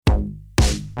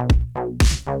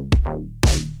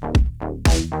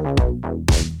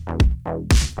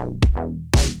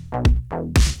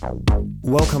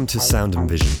Welcome to Sound and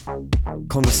Vision,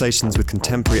 conversations with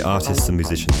contemporary artists and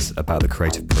musicians about the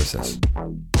creative process.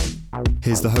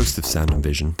 Here's the host of Sound and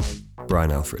Vision,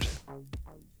 Brian Alfred.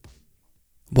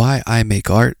 Why I Make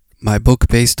Art, my book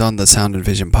based on the Sound and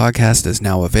Vision podcast, is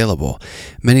now available.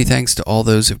 Many thanks to all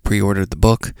those who pre-ordered the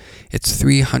book. It's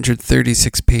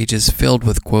 336 pages filled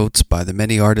with quotes by the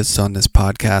many artists on this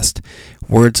podcast,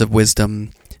 words of wisdom,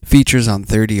 features on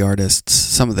 30 artists,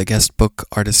 some of the guest book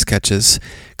artist sketches,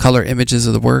 color images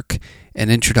of the work, an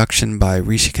introduction by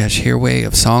Rishikesh Hirway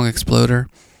of Song Exploder.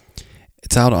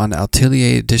 It's out on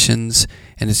Atelier Editions,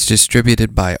 and it's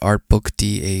distributed by Artbook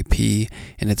DAP,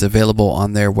 and it's available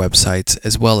on their websites,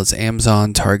 as well as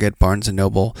Amazon, Target, Barnes &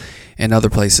 Noble, and other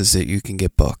places that you can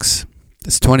get books.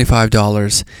 It's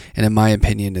 $25, and in my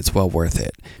opinion, it's well worth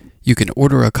it. You can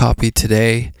order a copy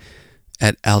today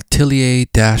at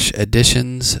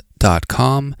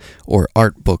atelier-editions.com or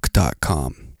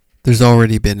artbook.com. There's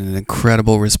already been an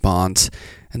incredible response,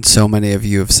 and so many of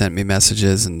you have sent me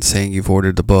messages and saying you've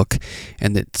ordered the book,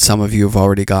 and that some of you have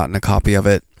already gotten a copy of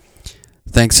it.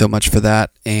 Thanks so much for that,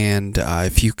 and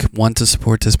if you want to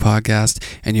support this podcast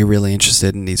and you're really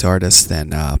interested in these artists,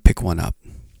 then pick one up.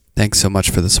 Thanks so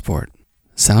much for the support.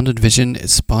 Sound and Vision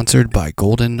is sponsored by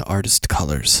Golden Artist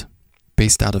Colors.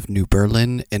 Based out of New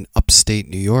Berlin in upstate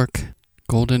New York,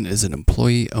 Golden is an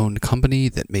employee-owned company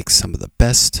that makes some of the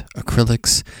best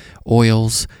acrylics,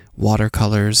 oils,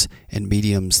 watercolors, and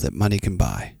mediums that money can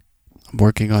buy. I'm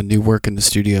working on new work in the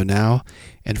studio now,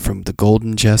 and from the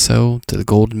golden gesso to the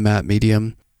golden matte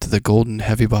medium to the golden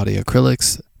heavy body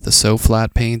acrylics, the so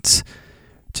flat paints,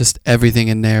 just everything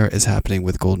in there is happening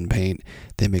with Golden Paint.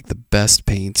 They make the best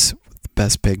paints, the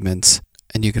best pigments,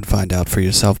 and you can find out for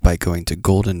yourself by going to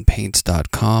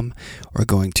goldenpaints.com or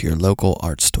going to your local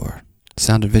art store.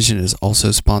 Sound and Vision is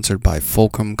also sponsored by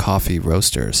Fulcrum Coffee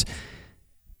Roasters.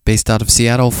 Based out of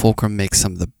Seattle, Fulcrum makes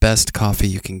some of the best coffee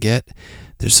you can get.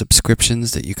 There's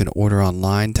subscriptions that you can order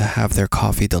online to have their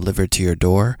coffee delivered to your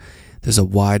door. There's a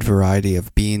wide variety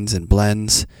of beans and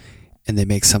blends, and they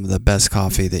make some of the best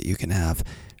coffee that you can have.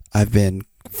 I've been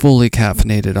fully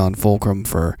caffeinated on Fulcrum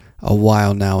for a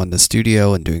while now in the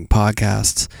studio and doing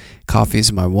podcasts.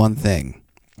 Coffee's my one thing,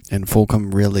 and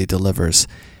Fulcrum really delivers.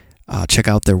 Check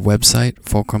out their website,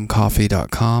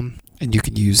 fulcrumcoffee.com, and you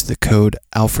can use the code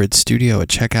ALFREDSTUDIO at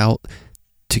checkout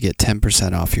to get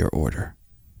 10% off your order.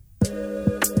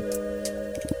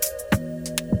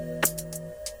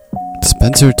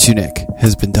 Spencer Tunick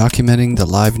has been documenting the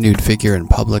live nude figure in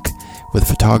public with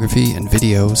photography and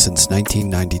video since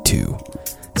 1992.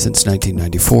 Since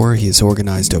 1994, he has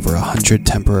organized over 100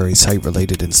 temporary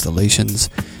site-related installations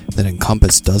that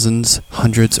encompass dozens,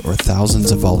 hundreds, or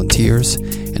thousands of volunteers,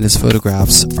 and his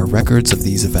photographs are records of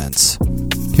these events.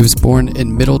 He was born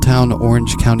in Middletown,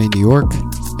 Orange County, New York,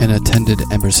 and attended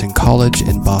Emerson College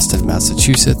in Boston,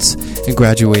 Massachusetts, and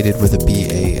graduated with a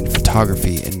BA in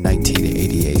photography in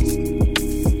 1988.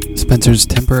 Spencer's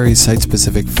temporary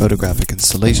site-specific photographic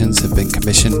installations have been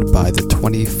commissioned by the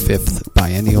 25th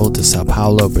Biennial de Sao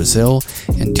Paulo, Brazil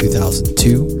in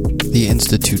 2002, the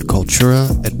Institut Cultura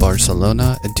at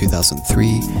Barcelona in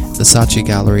 2003, the Saatchi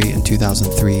Gallery in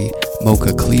 2003,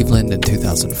 MOCA Cleveland in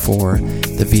 2004,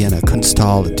 the Vienna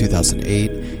Kunsthalle in 2008,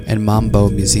 and MAMBO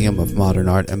Museum of Modern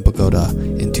Art in Bogota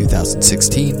in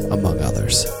 2016, among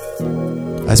others.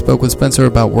 I spoke with Spencer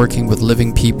about working with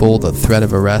living people, the threat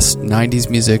of arrest, 90s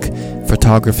music,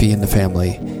 photography in the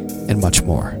family, and much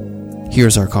more.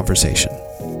 Here's our conversation.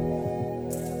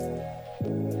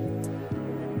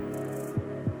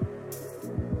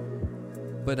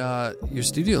 But your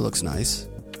studio looks nice.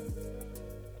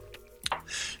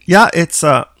 Yeah, it's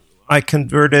I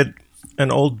converted an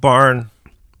old barn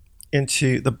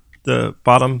into the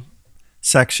bottom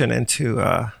section into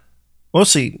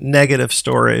mostly negative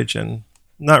storage and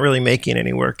not really making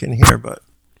any work in here, but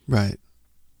right,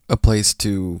 a place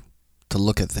to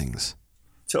look at things,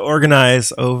 to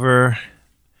organize over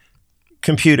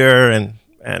computer and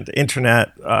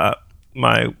internet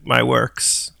my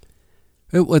works.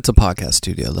 It's a podcast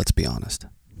studio. Let's be honest.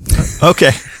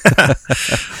 Okay,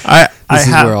 This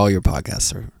is where all your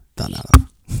podcasts are done out of.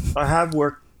 I have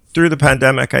worked through the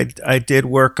pandemic. I did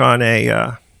work on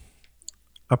a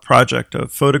project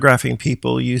of photographing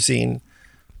people using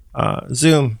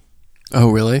Zoom.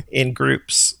 Oh, really? In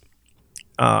groups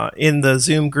in the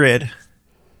Zoom grid.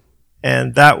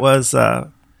 And that was,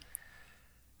 it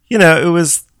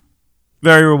was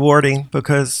very rewarding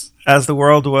because as the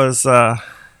world was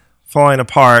falling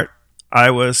apart,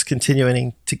 I was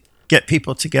continuing to get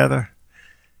people together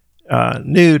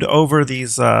nude over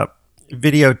these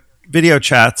video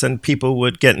chats, and people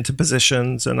would get into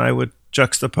positions, and I would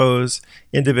juxtapose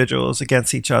individuals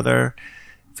against each other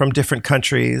from different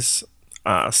countries.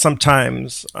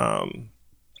 Sometimes a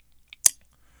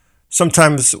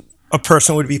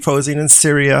person would be posing in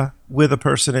Syria with a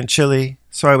person in Chile,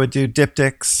 so I would do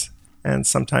diptychs and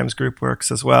sometimes group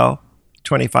works as well.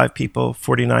 25 people,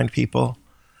 49 people.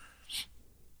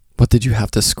 What, did you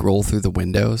have to scroll through the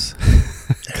windows?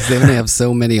 Because they only have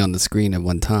so many on the screen at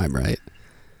one time, right?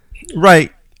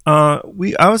 Right.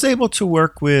 I was able to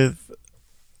work with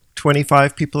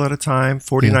 25 people at a time,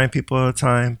 49 people at a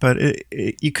time, but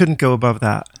you couldn't go above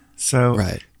that. So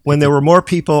when there were more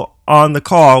people on the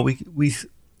call,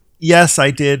 yes,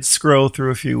 I did scroll through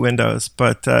a few windows,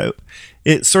 but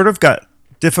it sort of got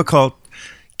difficult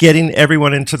getting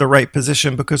everyone into the right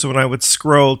position, because when I would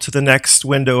scroll to the next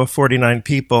window of 49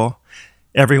 people,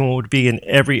 everyone would be in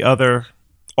every other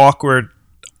awkward,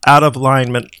 out of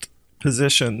alignment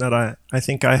position that I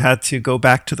think I had to go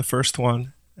back to the first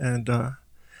one and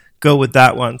go with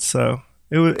that one. So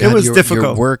it was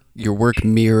difficult. Your work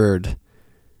mirrored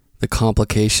the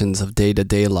complications of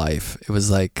day-to-day life. It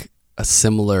was like a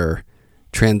similar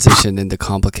transition into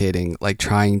complicating, like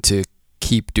trying to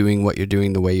keep doing what you're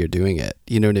doing the way you're doing it.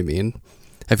 You know what I mean?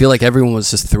 I feel like everyone was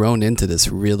just thrown into this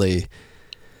really,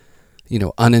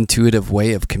 unintuitive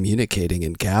way of communicating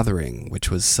and gathering, which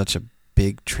was such a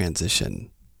big transition.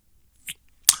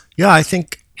 Yeah, I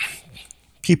think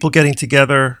people getting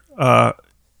together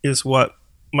is what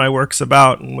my work's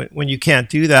about. And when you can't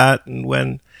do that, and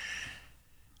when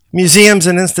museums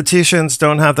and institutions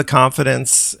don't have the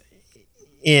confidence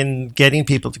in getting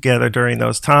people together during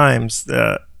those times,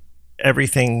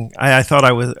 everything, I thought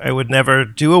I would never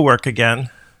do a work again,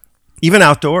 even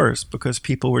outdoors, because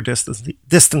people were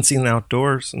distancing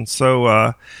outdoors. And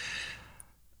so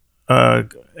a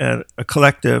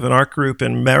collective, an art group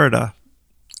in Merida,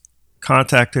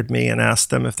 contacted me and asked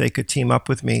them if they could team up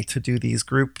with me to do these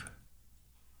group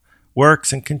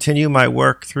works and continue my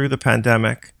work through the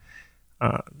pandemic.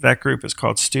 That group is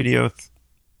called Studio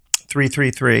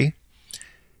 333.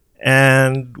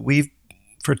 And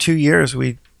for 2 years,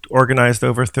 we organized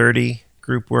over 30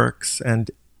 group works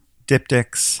and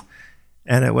diptychs,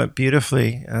 and it went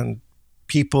beautifully. And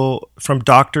people, from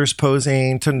doctors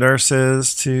posing to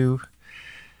nurses to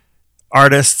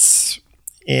artists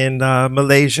in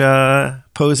Malaysia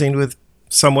posing with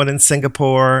someone in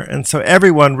Singapore, and so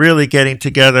everyone really getting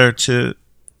together to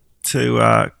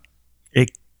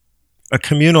a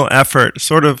communal effort.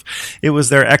 Sort of, it was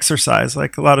their exercise.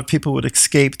 Like a lot of people would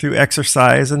escape through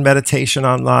exercise and meditation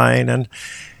online,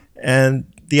 and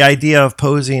the idea of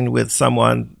posing with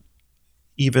someone,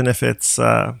 even if it's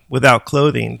without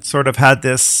clothing, sort of had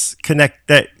this connect,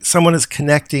 that someone is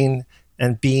connecting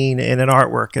and being in an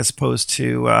artwork, as opposed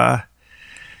to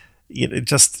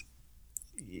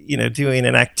doing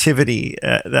an activity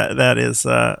that is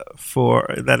a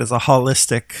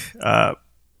holistic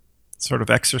sort of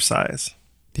exercise.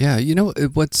 Yeah,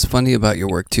 what's funny about your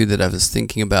work too that I was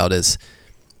thinking about is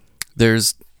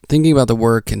there's thinking about the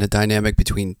work and the dynamic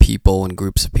between people and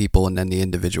groups of people and then the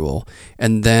individual.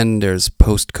 And then there's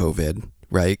post-COVID,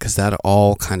 right? Because that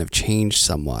all kind of changed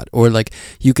somewhat. Or like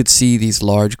you could see these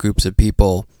large groups of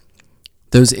people,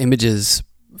 those images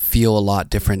feel a lot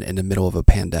different in the middle of a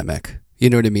pandemic. You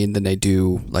know what I mean? Than they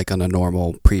do like on a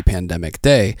normal pre-pandemic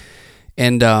day.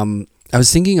 And I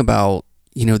was thinking about,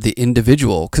 the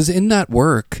individual, because in that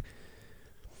work,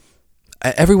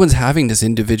 everyone's having this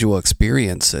individual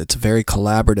experience. It's a very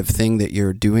collaborative thing that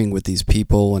you're doing with these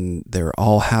people, and they're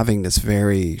all having this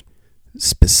very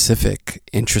specific,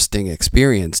 interesting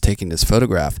experience taking this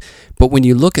photograph. But when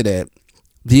you look at it,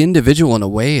 the individual in a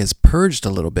way is purged a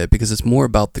little bit because it's more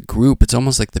about the group. It's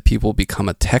almost like the people become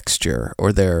a texture,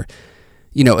 or they're,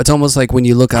 it's almost like when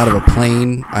you look out of a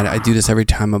plane. I do this every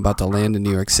time I'm about to land in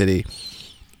New York City.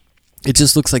 It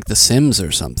just looks like The Sims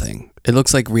or something. It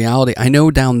looks like reality. I know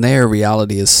down there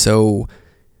reality is so,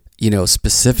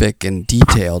 specific and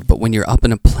detailed, but when you're up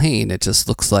in a plane, it just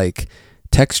looks like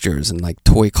textures and like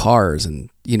toy cars,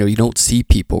 and, you don't see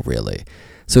people really.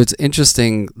 So it's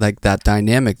interesting, like that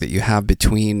dynamic that you have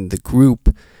between the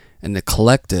group and the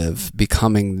collective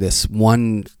becoming this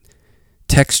one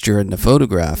texture in the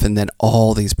photograph, and then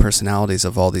all these personalities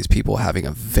of all these people having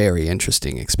a very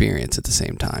interesting experience at the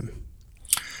same time.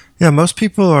 Yeah, most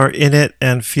people are in it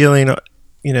and feeling,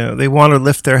 they want to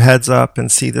lift their heads up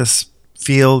and see this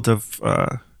field of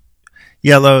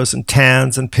yellows and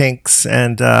tans and pinks,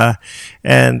 and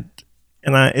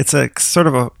it's a sort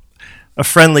of a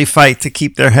friendly fight to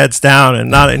keep their heads down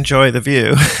and not enjoy the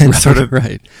view and sort of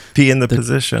be in the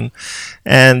position.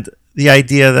 And the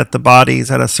idea that the bodies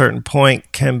at a certain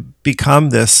point can become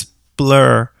this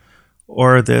blur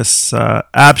or this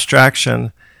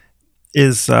abstraction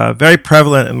is very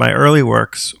prevalent in my early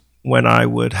works, when I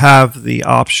would have the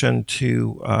option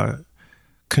to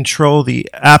control the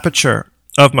aperture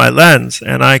of my lens,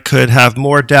 and I could have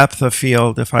more depth of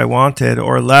field if I wanted,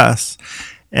 or less.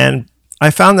 And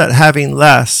I found that having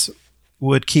less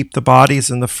would keep the bodies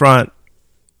in the front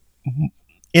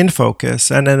in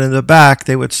focus, and then in the back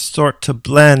they would start to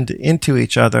blend into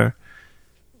each other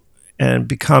and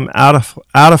become out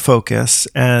of focus.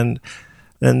 And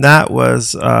then that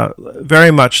was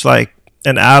very much like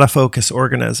an out of focus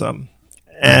organism.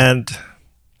 And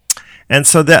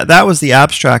so that was the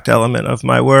abstract element of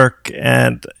my work,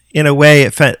 and in a way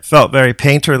it felt very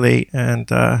painterly and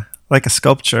like a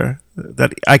sculpture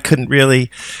that I couldn't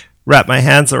really wrap my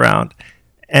hands around.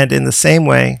 And in the same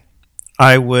way,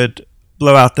 I would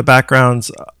blow out the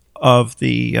backgrounds of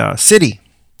the city.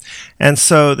 And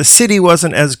so the city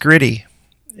wasn't as gritty.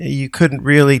 You couldn't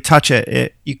really touch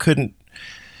it. You didn't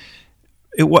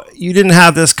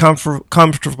have this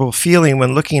comfortable feeling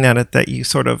when looking at it that you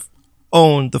sort of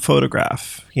owned the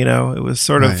photograph. You know, it was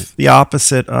sort of the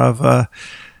opposite of a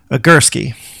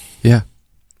Gursky. Yeah.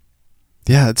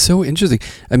 Yeah, it's so interesting.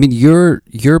 I mean, your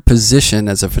position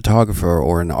as a photographer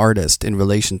or an artist in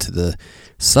relation to the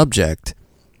subject,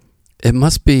 it just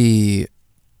must be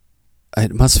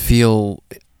an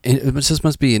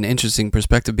interesting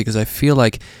perspective, because I feel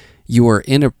like you are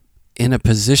in a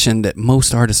position that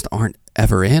most artists aren't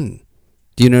ever in.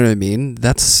 Do you know what I mean?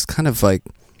 That's kind of like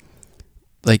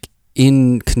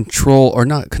in control, or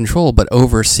not control, but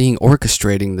overseeing,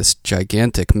 orchestrating this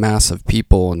gigantic mass of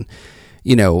people. And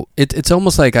you know, it's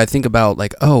almost like I think about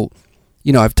like, oh,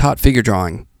 you know, I've taught figure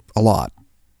drawing a lot,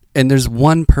 and there's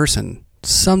one person.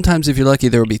 Sometimes if you're lucky,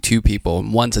 there will be two people,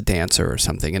 and one's a dancer or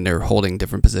something, and they're holding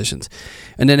different positions.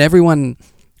 And then everyone,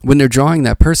 when they're drawing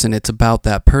that person, it's about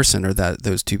that person or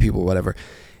those two people, whatever.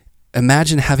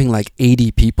 Imagine having like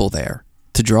 80 people there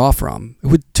to draw from. It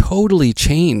would totally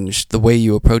change the way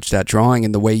you approach that drawing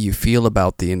and the way you feel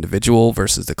about the individual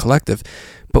versus the collective.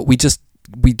 But we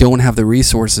don't have the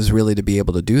resources really to be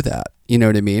able to do that. You know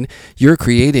what I mean? You're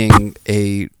creating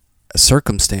a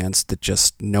circumstance that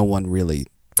just no one really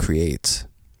creates.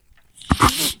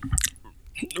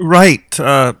 Right.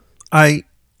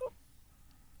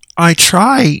 I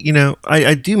try, you know,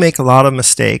 I do make a lot of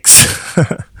mistakes.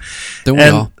 Don't we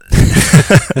all?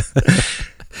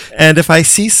 And if I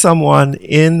see someone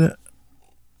in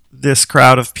this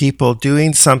crowd of people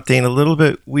doing something a little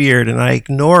bit weird and I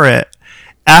ignore it,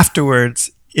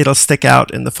 afterwards it'll stick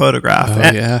out in the photograph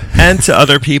and to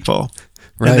other people.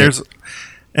 Right.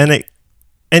 And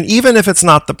even if it's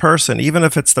not the person, even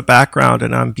if it's the background,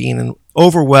 and I'm being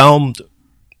overwhelmed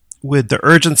with the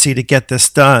urgency to get this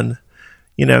done,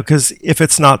 you know, because if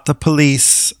it's not the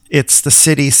police, it's the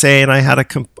city saying I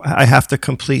have to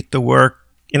complete the work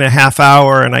in a half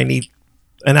hour and I need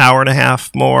an hour and a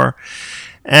half more.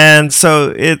 And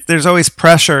so there's always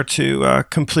pressure to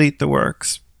complete the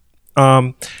works.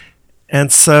 And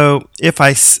so if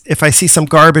I see some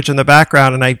garbage in the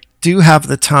background and I do have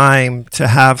the time to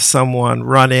have someone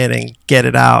run in and get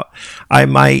it out, I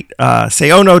might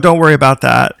say, oh no, don't worry about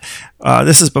that.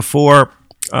 This is before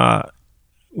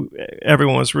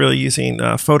everyone was really using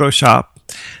Photoshop.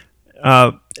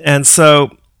 And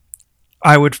so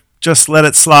I would just let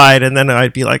it slide, and then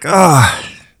I'd be like, oh,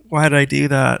 why did I do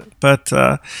that? But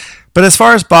as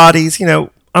far as bodies, you know,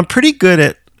 I'm pretty good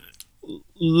at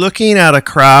looking at a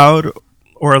crowd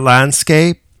or a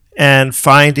landscape and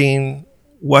finding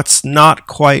what's not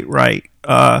quite right,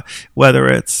 whether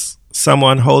it's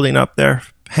someone holding up their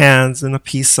hands in a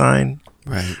peace sign,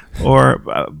 right, or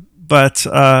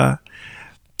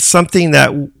something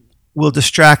that will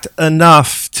distract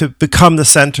enough to become the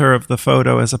center of the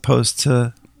photo as opposed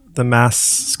to the mass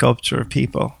sculpture of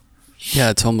people. Yeah,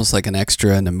 it's almost like an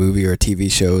extra in a movie or a TV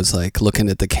show is like looking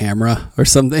at the camera or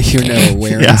something. You're never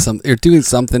wearing something. You're doing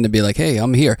something to be like, hey,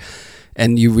 I'm here.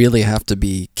 And you really have to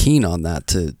be keen on that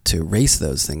to erase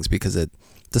those things, because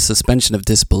the suspension of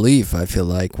disbelief, I feel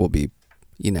like, will be,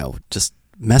 you know, just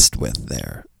messed with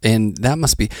there. And that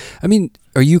must be, I mean,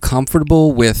 are you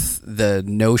comfortable with the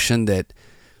notion that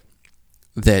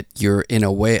you're in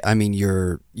a way, I mean,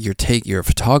 you're a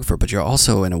photographer, but you're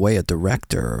also in a way a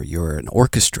director, or you're an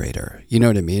orchestrator, you know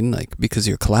what I mean? Like, because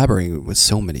you're collaborating with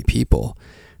so many people,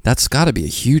 that's got to be a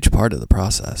huge part of the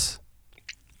process.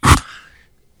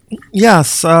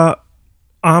 Yes. You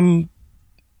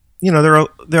know,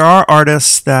 there are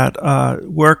artists that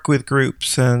work with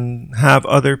groups and have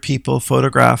other people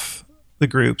photograph the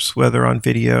groups, whether on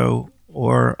video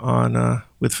or on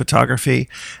with photography.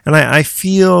 And I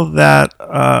feel that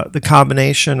the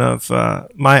combination of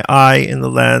my eye in the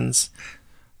lens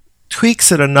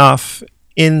tweaks it enough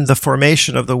in the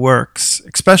formation of the works,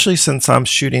 especially since I'm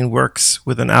shooting works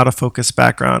with an out of focus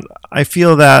background. I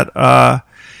feel that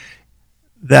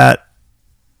that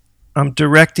I'm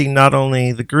directing not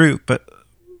only the group but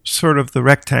sort of the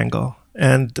rectangle,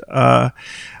 and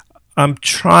I'm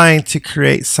trying to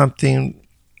create something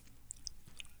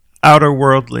outer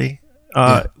worldly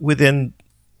within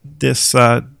this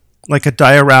like a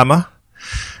diorama,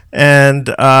 and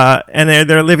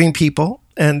they're living people.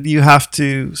 And you have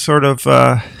to sort of,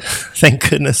 thank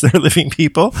goodness they're living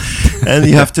people, and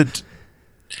you have to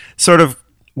sort of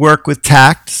work with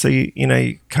tact, so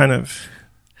you kind of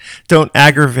don't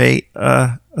aggravate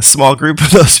a small group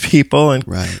of those people, and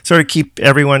sort of keep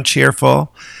everyone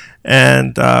cheerful,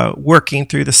 and working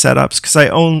through the setups. Because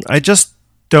I just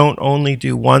don't only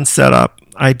do one setup;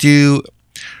 I do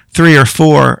 3 or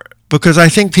 4. Because I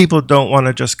think people don't want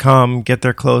to just come, get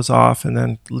their clothes off, and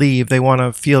then leave. They want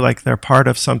to feel like they're part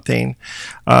of something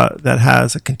that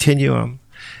has a continuum.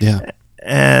 Yeah.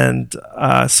 And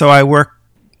so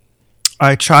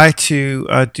I try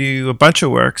to do a bunch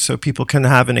of work so people can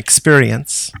have an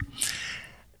experience.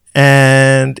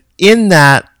 And in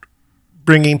that,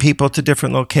 bringing people to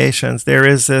different locations, there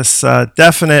is this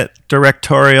definite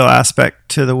directorial aspect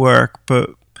to the work.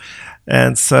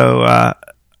 And so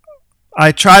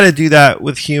I try to do that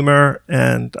with humor,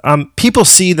 and people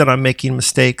see that I'm making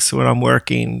mistakes when I'm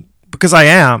working, because I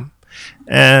am,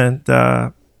 and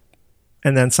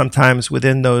then sometimes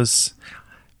within those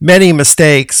many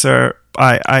mistakes,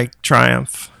 I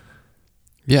triumph.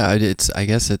 Yeah, I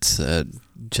guess it's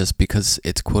just because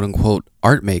it's quote unquote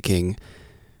art making.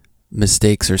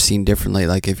 Mistakes are seen differently.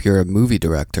 Like if you're a movie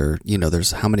director,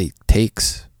 there's how many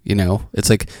takes. It's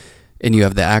like. And you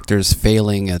have the actors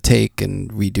failing a take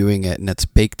and redoing it, and that's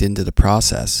baked into the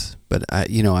process. But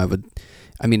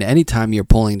anytime you're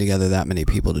pulling together that many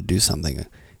people to do something, it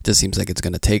just seems like it's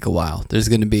going to take a while. There's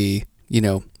going to be,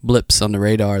 blips on the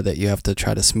radar that you have to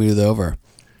try to smooth over.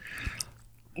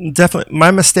 Definitely. My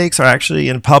mistakes are actually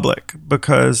in public,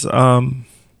 because a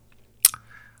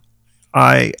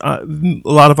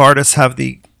lot of artists have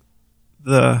the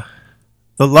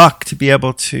luck to be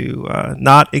able to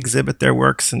not exhibit their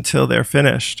works until they're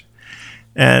finished.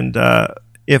 And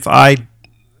if I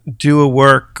do a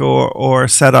work or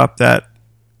setup that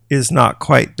is not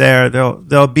quite there,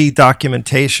 there'll be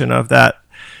documentation of that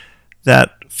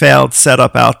failed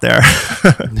setup out there.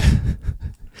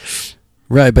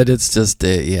 Right, but it's just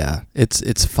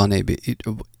it's funny.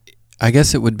 I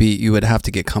guess it would be, you would have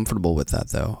to get comfortable with that,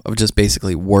 though, of just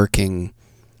basically working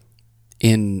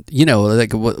in,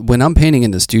 like when I'm painting in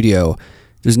the studio,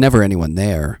 there's never anyone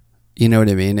there. You know what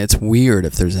I mean? It's weird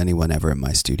if there's anyone ever in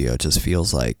my studio. It just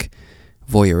feels like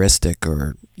voyeuristic,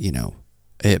 or,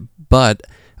 but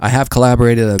I have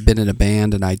collaborated, I've been in a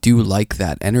band, and I do like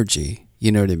that energy.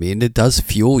 You know what I mean? It does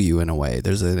fuel you in a way.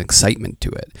 There's an excitement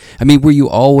to it. I mean,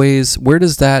 where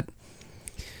does that,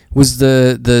 was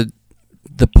the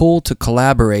pull to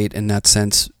collaborate in that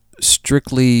sense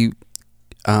strictly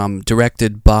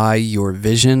directed by your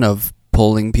vision of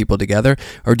pulling people together,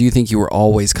 or do you think you were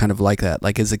always kind of like that?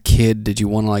 Like as a kid, did you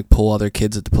want to like pull other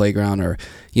kids at the playground, or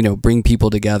bring people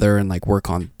together and like work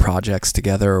on projects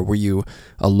together? Or were you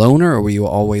a loner, or were you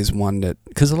always one that,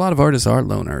 because a lot of artists are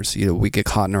loners, we get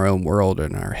caught in our own world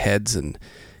and our heads, and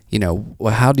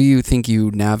how do you think you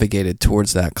navigated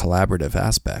towards that collaborative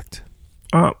aspect?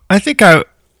 I think I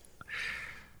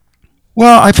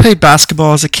played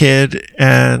basketball as a kid,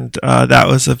 and that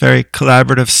was a very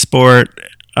collaborative sport,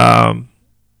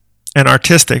 and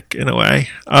artistic in a way.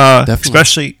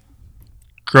 Especially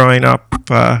growing up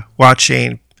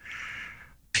watching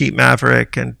Pete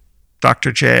Maverick and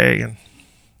Dr. J and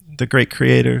the great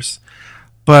creators.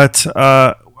 But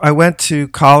I went to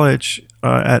college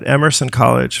at Emerson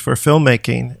College for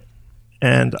filmmaking,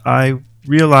 and I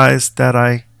realized that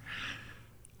I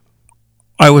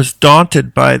was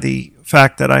daunted by the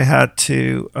fact that I had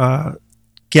to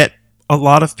get a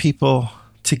lot of people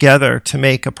together to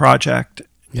make a project.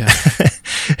 Yeah.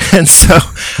 And so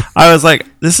I was like,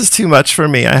 this is too much for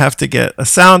me. I have to get a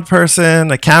sound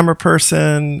person, a camera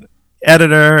person,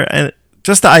 editor, and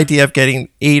just the idea of getting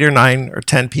 8 or 9 or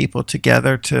 10 people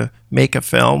together to make a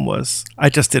film I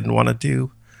just didn't want to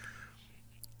do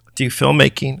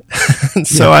filmmaking. And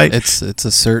so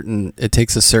it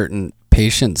takes a certain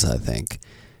patience, I think.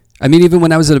 I mean, even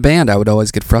when I was in a band, I would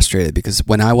always get frustrated because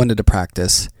when I wanted to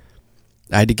practice,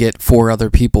 I had to get 4 other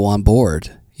people on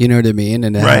board. You know what I mean?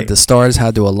 And the stars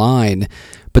had to align.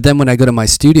 But then when I go to my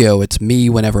studio, it's me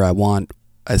whenever I want,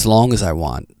 as long as I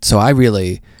want. So I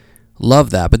really love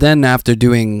that. But then after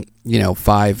doing,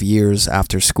 5 years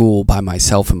after school by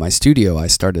myself in my studio, I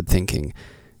started thinking,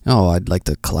 oh, I'd like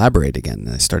to collaborate again.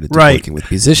 And I started working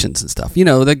with musicians and stuff.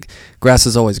 The grass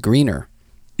is always greener.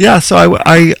 Yeah, so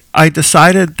I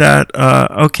decided that,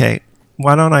 okay,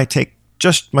 why don't I take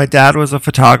my dad was a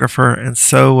photographer, and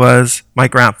so was my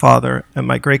grandfather and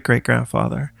my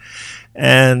great-great-grandfather.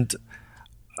 And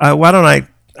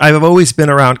I've always been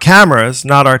around cameras,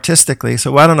 not artistically,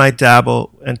 so why don't I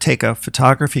dabble and take a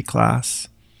photography class?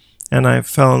 And I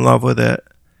fell in love with it.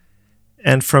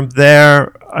 And from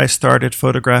there, I started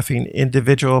photographing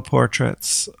individual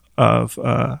portraits of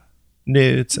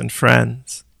nudes and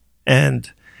friends.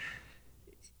 And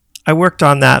I worked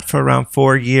on that for around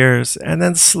 4 years. And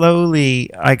then slowly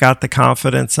I got the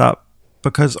confidence up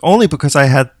because I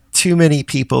had too many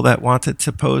people that wanted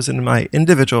to pose in my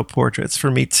individual portraits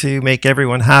for me to make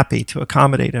everyone happy, to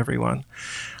accommodate everyone.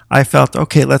 I felt,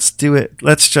 okay, let's do it.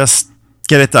 Let's just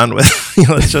get it done with.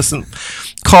 Let's just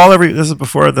this is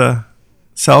before the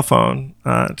cell phone.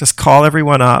 Just call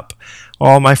everyone up,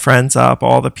 all my friends up,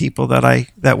 all the people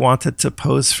that wanted to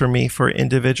pose for me for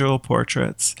individual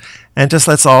portraits, and just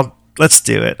let's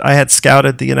do it. I had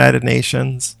scouted the United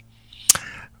Nations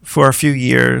for a few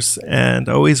years and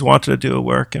always wanted to do a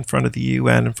work in front of the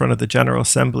UN, in front of the General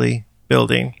Assembly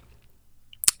building.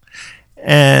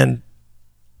 And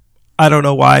I don't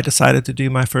know why I decided to do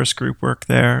my first group work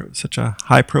there, such a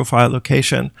high-profile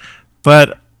location,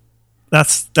 but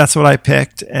that's what I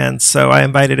picked. And so I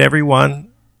invited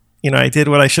everyone. I did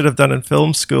what I should have done in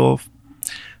film school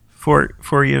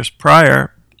 4 years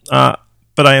prior, but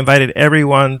I invited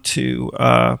everyone to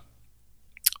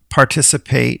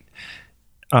participate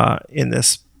in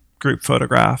this group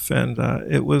photograph, and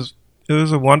it was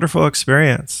a wonderful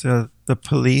experience. The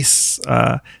police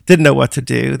didn't know what to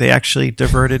do. They actually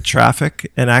diverted traffic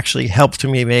and actually helped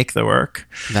me make the work.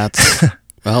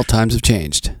 Well, times have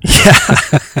changed.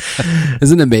 Yeah.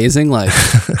 Isn't it amazing,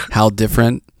 how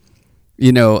different,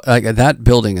 that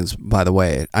building is, by the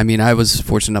way, I was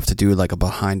fortunate enough to do a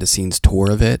behind-the-scenes tour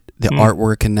of it. The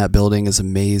artwork in that building is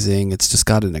amazing. It's just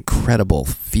got an incredible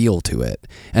feel to it.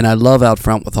 And I love out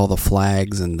front with all the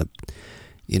flags and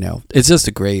it's just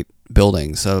a great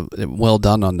building. So well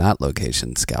done on that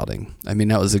location scouting.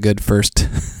 that was a good first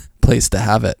place to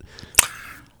have it.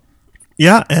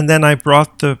 Yeah, and then I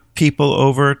brought the people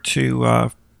over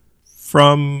to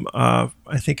from I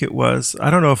think it was, I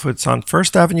don't know if it's on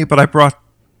First Avenue, but I brought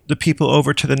the people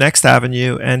over to the next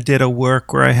avenue and did a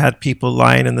work where I had people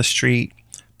lying in the street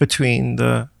between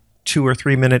the 2 or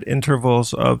 3 minute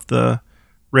intervals of the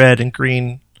red and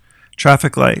green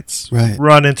traffic lights, right,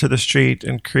 run into the street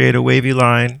and create a wavy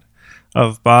line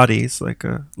of bodies like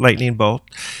a lightning bolt.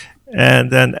 And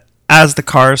then as the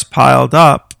cars piled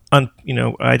up,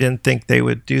 I didn't think they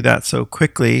would do that so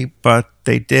quickly, but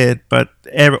they did. But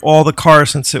all the cars,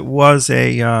 since it was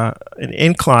an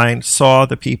incline, saw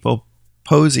the people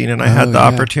posing, and I had the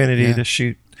opportunity to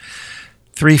shoot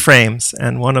 3 frames,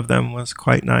 and one of them was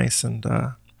quite nice. And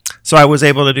so I was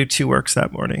able to do 2 works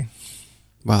that morning.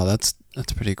 Wow, that's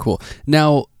pretty cool.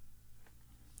 Now,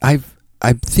 I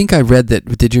think I read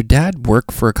that. Did your dad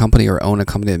work for a company or own a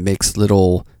company that makes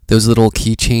those little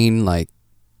keychain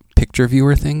picture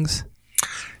viewer things?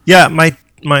 Yeah,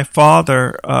 my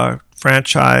father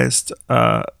franchised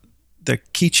the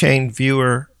keychain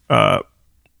viewer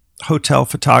hotel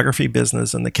photography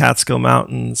business in the Catskill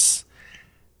Mountains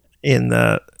in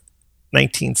the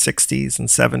 1960s and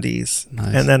 70s.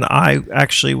 Nice. And then I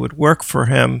actually would work for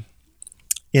him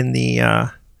in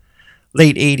the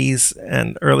late 80s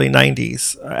and early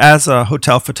 90s as a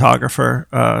hotel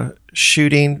photographer,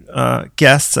 shooting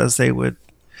guests as they would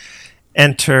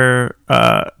enter,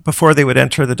 before they would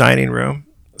enter the dining room.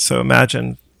 So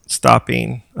imagine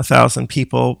stopping 1,000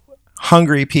 people,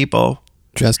 hungry people.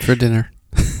 Just for dinner.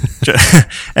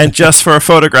 And just for a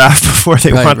photograph before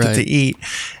they wanted to eat.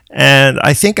 And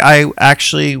I think I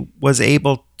actually was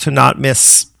able to not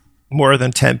miss more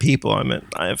than 10 people.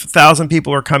 If 1,000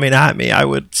 people were coming at me, I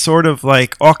would sort of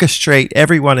orchestrate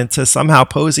everyone into somehow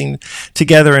posing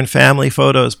together in family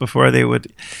photos before they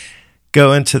would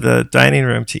go into the dining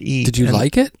room to eat. Did you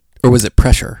like it, or was it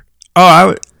pressure?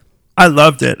 Oh, I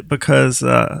loved it because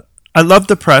I loved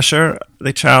the pressure,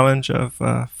 the challenge of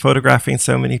photographing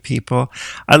so many people.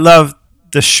 I loved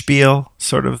the spiel,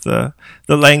 sort of the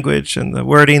language and the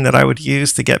wording that I would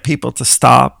use to get people to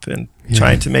stop and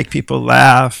trying to make people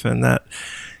laugh and that,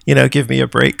 give me a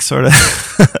break sort of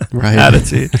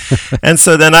attitude. And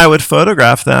so then I would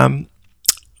photograph them.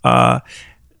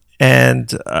 And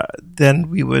then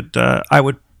I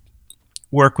would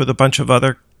work with a bunch of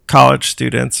other college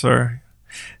students or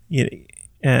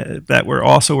that were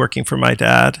also working for my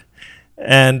dad.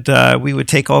 And we would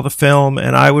take all the film,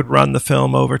 and I would run the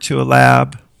film over to a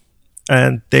lab,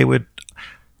 and they would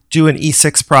do an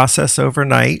E6 process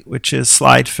overnight, which is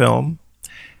slide film.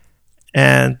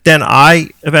 And then I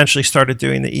eventually started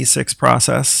doing the E6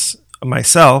 process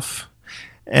myself.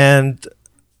 And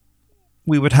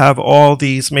we would have all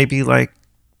these maybe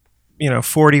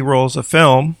 40 rolls of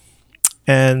film.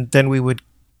 And then we would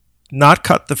not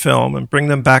cut the film and bring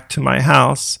them back to my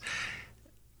house,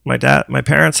 my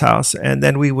parents' house. And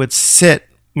then we would sit,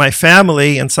 my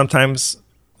family, and sometimes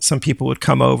some people would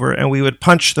come over, and we would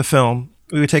punch the film.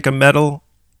 We would take a metal,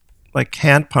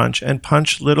 hand punch, and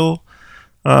punch little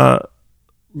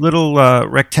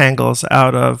rectangles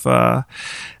out of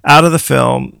the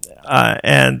film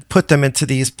and put them into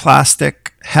these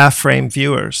plastic half-frame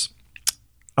viewers.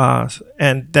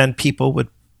 And then people would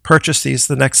purchase these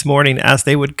the next morning as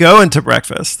they would go into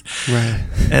breakfast. Right.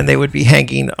 And they would be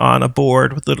hanging on a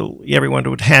board with everyone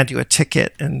would hand you a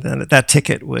ticket, and then that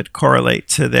ticket would correlate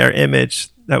to their image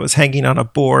that was hanging on a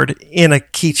board in a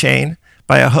keychain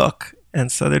by a hook. And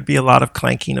so there'd be a lot of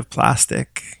clanking of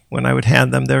plastic when I would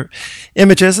hand them their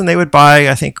images, and they would buy,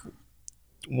 I think,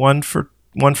 one for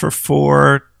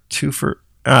 $4, two for,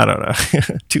 I don't know,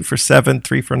 2 for $7,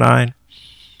 3 for $9.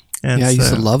 And I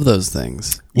used to love those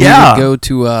things. We would go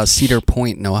to Cedar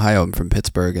Point in Ohio. I'm from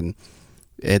Pittsburgh, and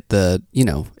at the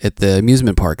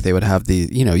amusement park, they would have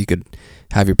you could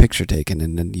have your picture taken,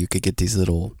 and then you could get these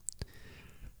little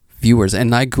viewers.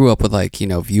 And I grew up with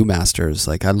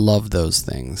Viewmasters. I love those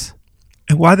things.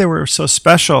 And why they were so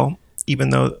special,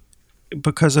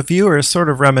 because a viewer is sort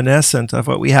of reminiscent of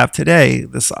what we have today.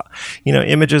 This,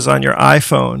 images on your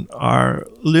iPhone are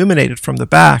illuminated from the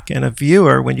back, and a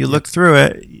viewer, when you look through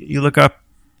it, you look up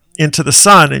into the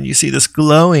sun and you see this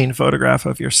glowing photograph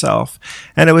of yourself.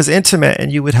 And it was intimate,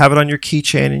 and you would have it on your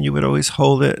keychain, and you would always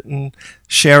hold it and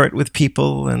share it with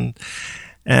people. And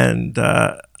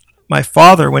my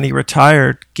father, when he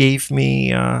retired, gave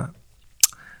me, I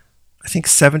think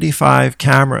 75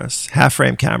 cameras,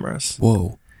 half-frame cameras.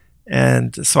 Whoa.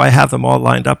 And so I have them all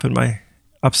lined up in my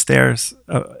upstairs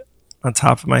on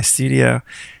top of my studio.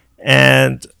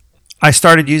 And I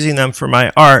started using them for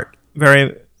my art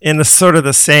in the sort of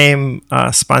the same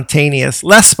less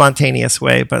spontaneous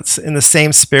way, but in the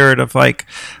same spirit of a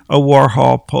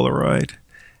Warhol Polaroid.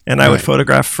 And I would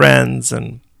photograph friends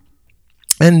and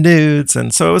nudes.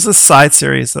 And so it was a side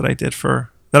series that I did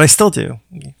that I still do.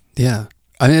 Yeah.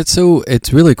 I mean,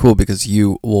 it's really cool because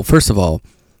first of all,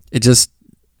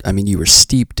 you were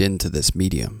steeped into this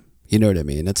medium. You know what I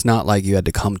mean? It's not like you had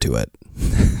to come to it.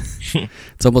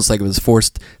 It's almost like it was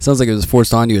forced. Sounds like it was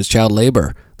forced on you as child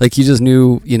labor. Like you just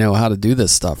knew, how to do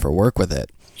this stuff or work with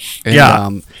it. And, yeah.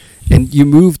 And you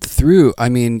moved through,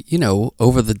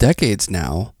 over the decades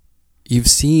now, you've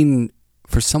seen,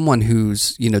 for someone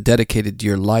who's, dedicated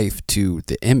your life to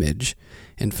the image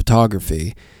and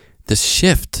photography, the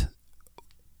shift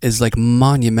is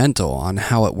monumental on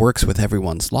how it works with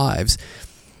everyone's lives.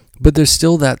 But there's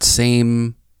still that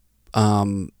same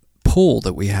pull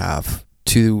that we have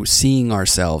to seeing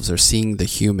ourselves or seeing the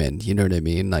human. You know what I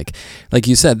mean? Like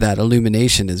you said, that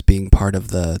illumination is being part of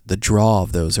the draw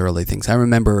of those early things. I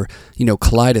remember,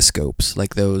 kaleidoscopes,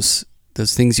 like those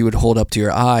things you would hold up to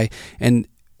your eye,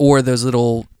 or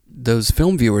those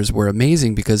film viewers were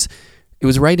amazing because it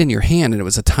was right in your hand and it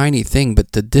was a tiny thing,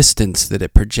 but the distance that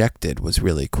it projected was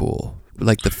really cool.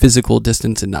 Like the physical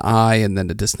distance in the eye and then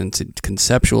the distance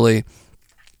conceptually.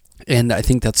 And I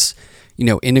think that's,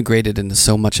 integrated into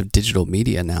so much of digital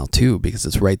media now too, because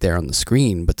it's right there on the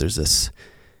screen, but there's this,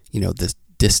 this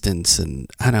distance, and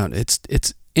I don't know,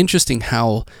 it's interesting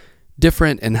how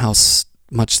different and how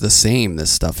much the same this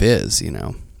stuff is,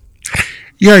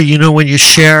 Yeah, when you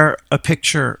share a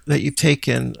picture that you've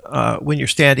taken when you're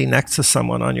standing next to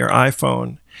someone on your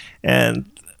iPhone,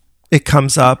 and it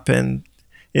comes up and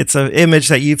it's an image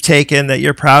that you've taken that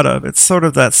you're proud of. It's sort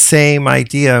of that same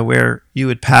idea where you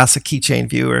would pass a keychain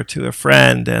viewer to a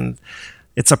friend, and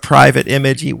it's a private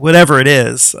image, whatever it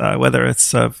is, whether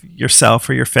it's of yourself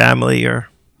or your family or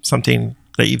something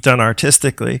that you've done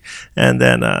artistically, and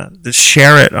then to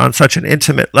share it on such an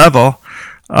intimate level,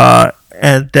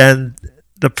 and then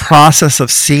the process of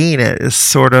seeing it is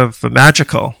sort of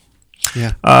magical.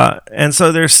 Yeah. And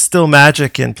so there's still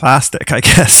magic in plastic, I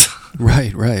guess.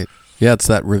 Right. Yeah, it's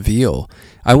that reveal.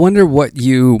 I wonder what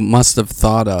you must have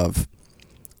thought of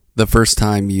the first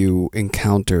time you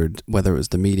encountered, whether it was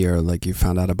the media or you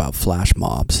found out about flash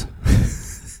mobs.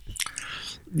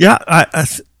 Yeah,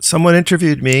 someone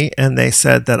interviewed me, and they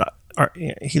said that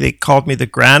they called me the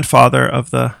grandfather of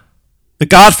the the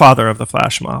godfather of the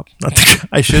flash mob. Not the,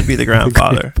 I should be the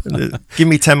grandfather. Give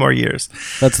me 10 more years.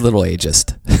 That's a little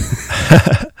ageist.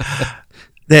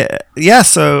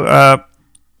 So,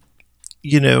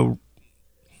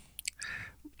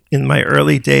 in my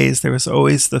early days, there was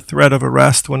always the threat of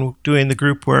arrest when doing the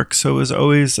group work. So it was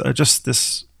always just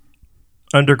this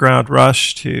underground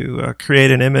rush to create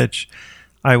an image.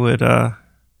 I would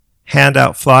hand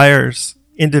out flyers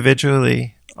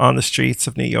individually on the streets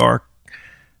of New York.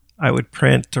 I would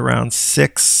print around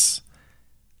 6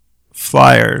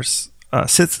 flyers,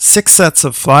 6 sets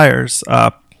of flyers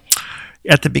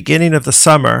at the beginning of the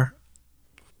summer,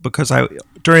 because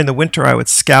during the winter I would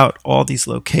scout all these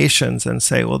locations and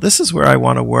say, well, this is where I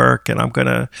want to work, and I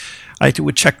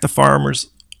would check the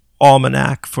farmer's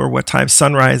almanac for what time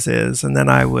sunrise is, and then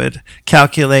I would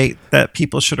calculate that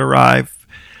people should arrive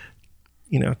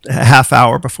a half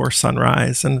hour before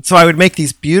sunrise. And so I would make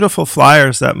these beautiful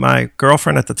flyers that my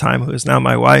girlfriend at the time, who is now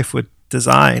my wife, would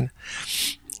design.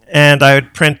 And I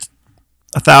would print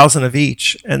 1,000 of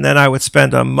each. And then I would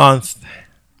spend a month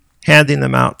handing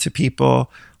them out to people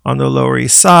on the Lower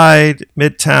East Side,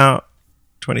 Midtown,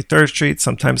 23rd Street,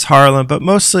 sometimes Harlem, but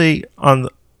mostly in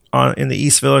the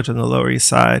East Village and the Lower East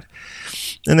Side.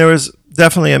 And there was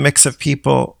definitely a mix of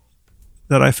people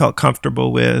that I felt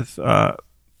comfortable with,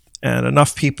 and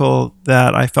enough people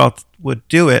that I felt would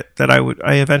do it, that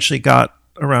I eventually got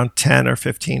around 10 or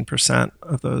 15%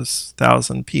 of those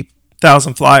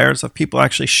 1,000 flyers of people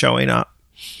actually showing up.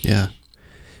 Yeah.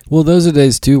 Well, those are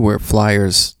days too where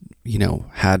flyers,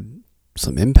 had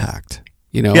some impact.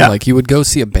 Like you would go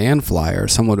see a band flyer,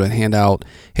 someone would hand out,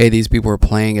 hey, these people are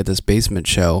playing at this basement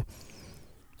show,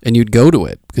 and you'd go to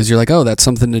it because you're like, oh, that's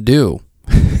something to do.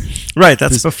 Right,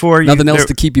 that's before nothing else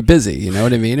to keep you busy, you know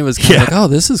what I mean? It was kind of like, oh,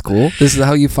 this is cool. This is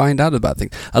how you find out about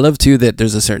things. I love, too, that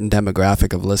there's a certain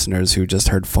demographic of listeners who just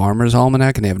heard Farmer's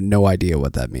Almanac and they have no idea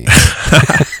what that means.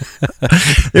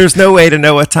 There's no way to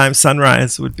know what time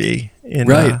sunrise would be.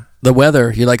 Right. The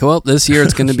weather, you're like, well, this year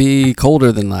it's going to be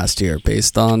colder than last year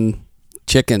based on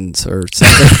chickens or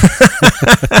something.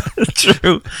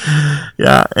 True.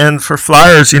 Yeah, and for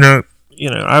flyers,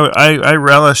 I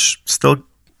relish still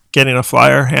getting a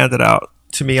flyer handed out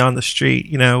to me on the street,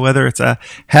 whether it's a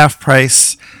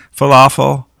half-price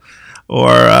falafel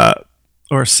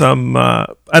or some.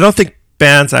 I don't think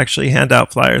bands actually hand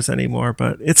out flyers anymore,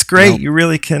 but it's great. Nope. You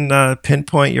really can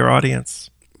pinpoint your audience.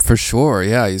 For sure,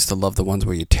 yeah. I used to love the ones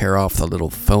where you tear off the little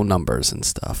phone numbers and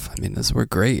stuff. I mean, those were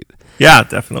great. Yeah,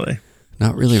 definitely.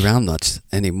 Not really around much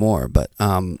anymore, but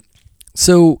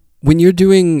so when you're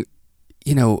doing,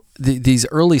 these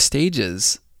early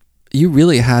stages, you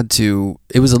really had to,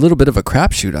 it was a little bit of a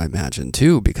crapshoot, I imagine,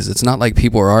 too, because it's not like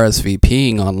people are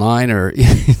RSVPing online or, you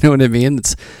know what I mean?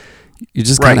 You're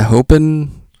just kind of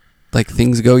hoping like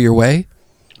things go your way.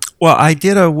 Well, I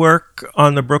did a work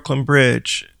on the Brooklyn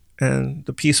Bridge, and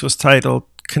the piece was titled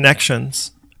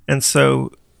Connections. And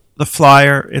so the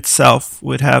flyer itself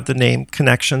would have the name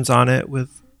Connections on it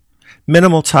with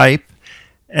minimal type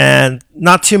and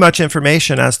not too much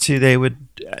information as to they would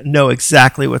know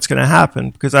exactly what's going to happen,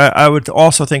 because I would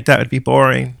also think that would be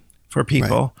boring for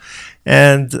people. Right.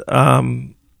 And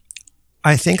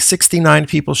I think 69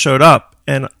 people showed up.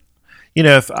 And,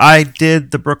 if I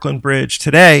did the Brooklyn Bridge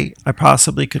today, I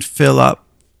possibly could fill up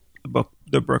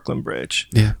the Brooklyn Bridge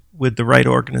with the right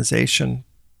organization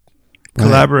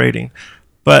collaborating.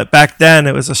 But back then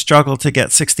it was a struggle to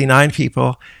get 69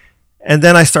 people. And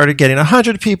then I started getting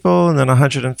 100 people and then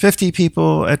 150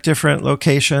 people at different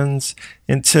locations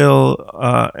until,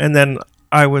 and then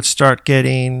I would start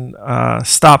getting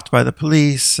stopped by the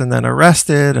police and then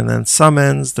arrested and then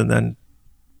summonsed and then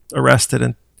arrested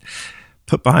and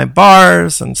put behind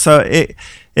bars. And so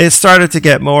it started to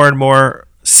get more and more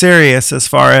serious as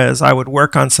far as I would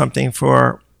work on something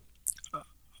for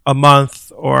a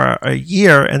month or a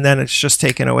year and then it's just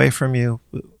taken away from you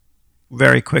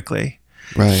very quickly.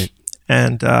 Right.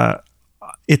 And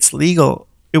it's legal.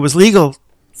 It was legal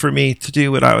for me to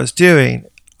do what I was doing.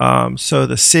 So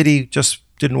the city just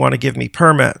didn't want to give me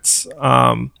permits.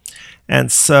 And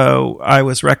so I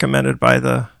was recommended by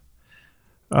the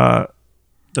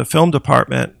film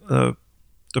department, the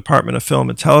Department of Film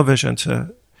and Television,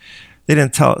 they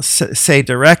didn't say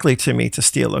directly to me to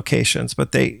steal locations,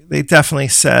 but they definitely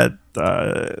said,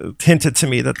 hinted to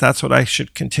me that that's what I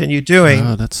should continue doing.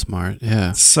 Oh, that's smart.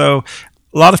 Yeah. So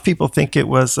a lot of people think it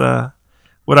was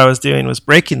what I was doing was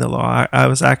breaking the law. I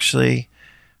was actually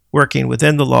working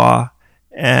within the law,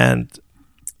 and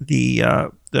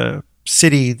the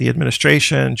city, the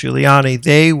administration, Giuliani,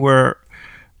 they were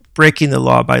breaking the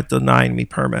law by denying me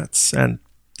permits, and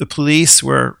the police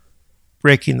were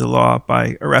breaking the law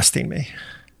by arresting me.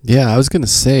 Yeah, I was going to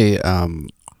say,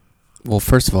 well,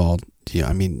 first of all,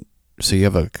 so you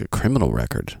have a criminal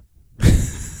record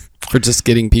for just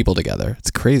getting people together.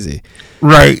 It's crazy.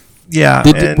 Right. Yeah.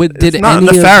 Did it's not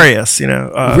any nefarious,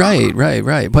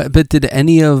 Right. But did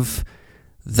any of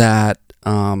that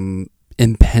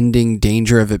impending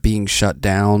danger of it being shut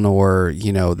down, or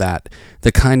that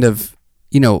the kind of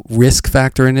risk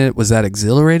factor in it, was that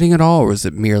exhilarating at all, or was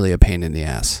it merely a pain in the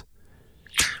ass?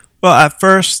 Well, at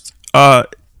first,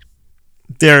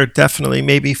 there definitely,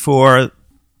 maybe for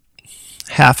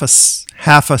half a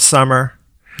summer,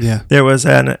 there was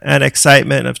an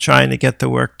excitement of trying to get the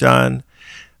work done.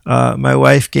 My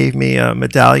wife gave me a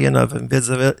medallion of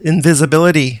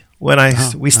invisibility when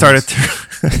we started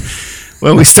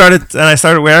when we started, and I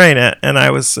started wearing it, and I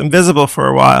was invisible for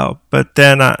a while. But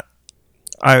then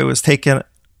I was taken.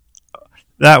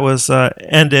 That was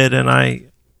ended,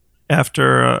 and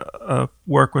after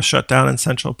work was shut down in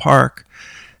Central Park,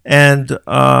 and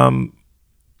I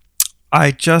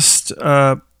just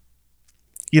when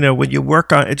you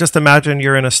work on it, just imagine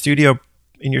you're in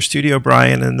your studio,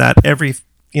 Brian, and that every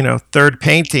third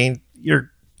painting,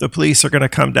 the police are going to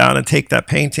come down and take that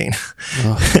painting.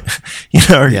 Oh.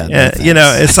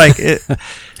 It's like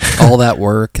all that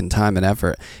work and time and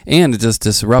effort, and it just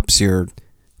disrupts your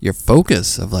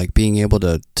focus of like being able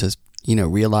to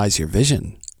realize your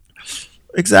vision.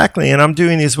 Exactly. And I'm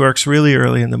doing these works really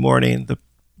early in the morning.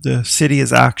 The city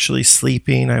is actually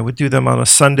sleeping. I would do them on a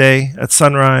Sunday at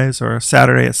sunrise or a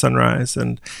Saturday at sunrise.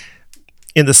 And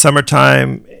in the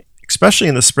summertime, especially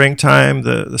in the springtime,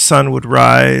 the sun would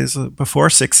rise before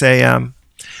 6 a.m.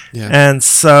 Yeah. And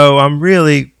so I'm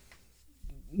really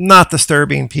not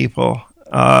disturbing people,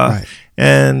 right,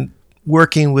 and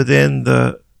working within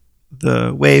the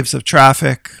waves of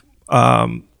traffic,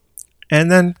 and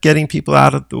then getting people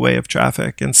out of the way of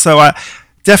traffic. And so I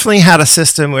definitely had a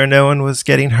system where no one was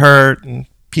getting hurt and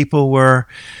people were,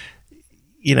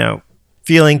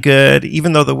 feeling good,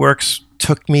 even though the works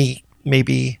took me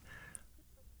maybe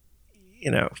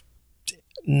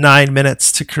 9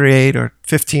 minutes to create or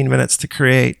 15 minutes to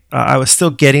create. I was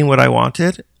still getting what I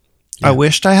wanted. Yeah. I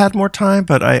wished I had more time,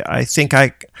 but I think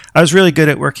I was really good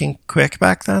at working quick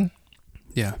back then.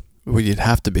 Yeah, well, you'd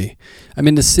have to be. I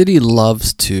mean, the city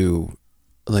loves to,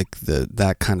 like,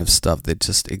 that kind of stuff. They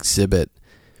just exhibit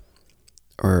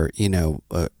or,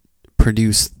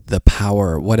 produce the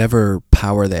power, whatever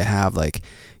power they have. Like,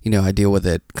 I deal with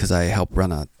it because I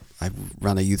run a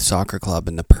youth soccer club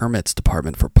in the permits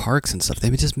department for parks and stuff. They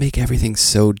would just make everything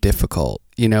so difficult,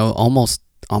 almost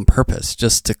on purpose,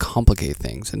 just to complicate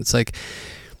things. And it's like,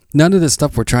 none of the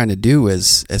stuff we're trying to do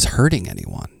is hurting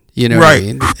anyone. Right. What I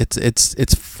mean?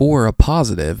 It's for a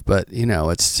positive, but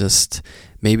it's just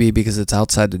maybe because it's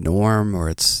outside the norm, or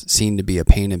it's seen to be a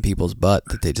pain in people's butt,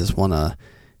 that they just want to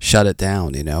shut it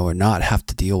down, or not have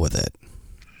to deal with it.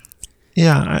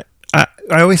 Yeah. I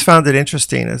always found it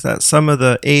interesting is that some of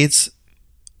the aides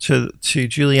to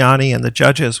Giuliani and the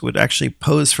judges would actually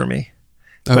pose for me.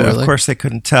 Oh, but really? Of course they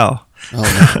couldn't tell. Oh,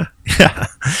 no.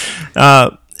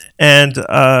 Yeah.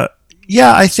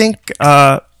 I think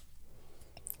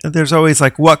there's always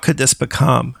like, what could this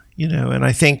become? And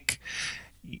I think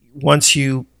once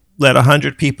you let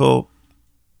 100 people,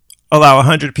 allow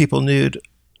 100 people nude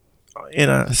in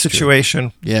a That's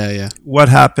situation, true. Yeah. What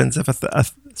happens if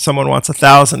someone wants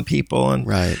 1,000 people? And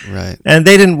right. And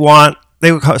they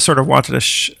sort of wanted to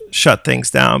shut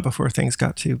things down before things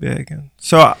got too big. And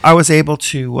so I was able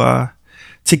to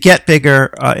get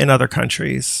bigger in other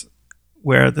countries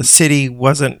where the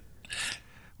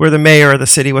mayor of the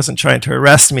city wasn't trying to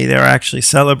arrest me. They were actually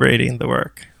celebrating the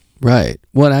work. Right.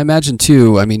 Well, I imagine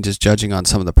too, just judging on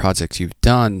some of the projects you've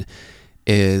done,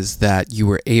 is that you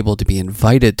were able to be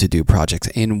invited to do projects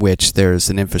in which there's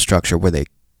an infrastructure where they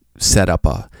set up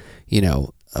a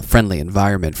friendly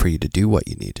environment for you to do what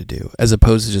you need to do, as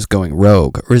opposed to just going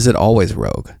rogue. Or is it always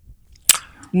rogue?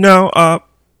 No.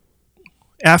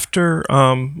 After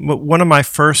one of my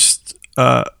first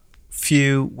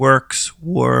few works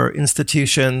were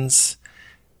institutions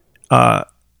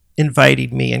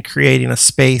inviting me and creating a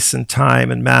space and time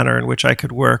and manner in which I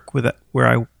could work with it,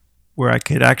 where I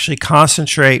could actually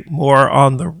concentrate more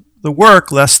on the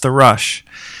work, less the rush.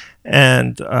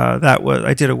 And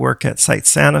I did a work at Site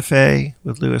Santa Fe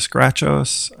with Louis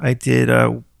Grachos. I did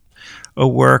a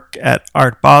work at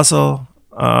Art Basel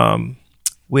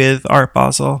with Art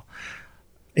Basel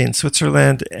in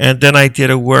Switzerland. And then I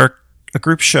did a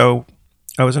group show.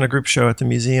 I was in a group show at the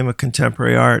Museum of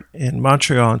Contemporary Art in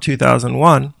Montreal in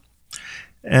 2001.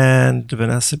 And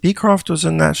Vanessa Beecroft was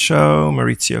in that show,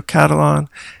 Maurizio Catalan.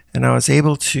 And I was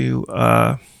able to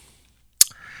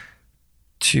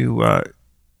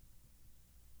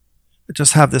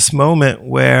just have this moment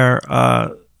where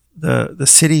the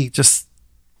city just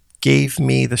gave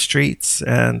me the streets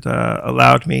and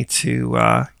allowed me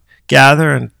to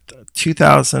gather, and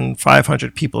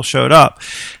 2,500 people showed up.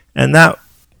 And that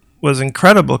was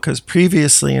incredible because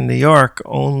previously in New York,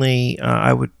 only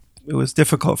it was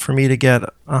difficult for me to get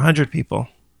 100 people.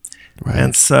 Right.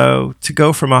 And so to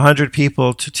go from 100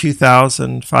 people to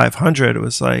 2,500, it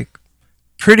was like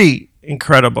pretty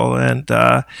incredible. And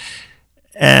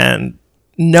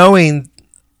knowing,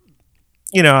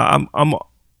 I'm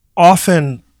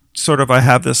often I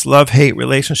have this love-hate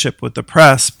relationship with the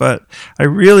press, but I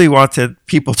really wanted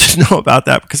people to know about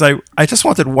that because I just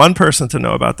wanted one person to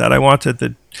know about that. I wanted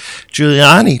the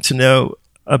Giuliani to know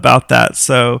about that.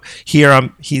 So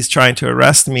here he's trying to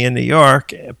arrest me in New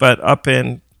York, but up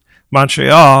in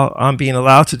Montreal, I'm being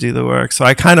allowed to do the work. So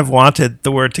I kind of wanted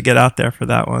the word to get out there for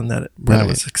that one, that it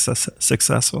was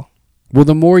successful. Well,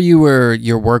 the more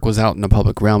your work was out in the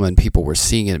public realm and people were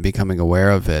seeing it and becoming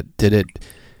aware of it, did it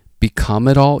become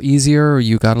at all easier, or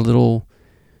you got a little,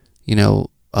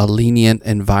 a lenient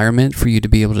environment for you to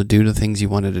be able to do the things you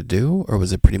wanted to do, or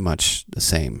was it pretty much the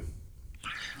same?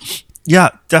 Yeah,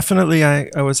 definitely.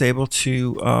 I was able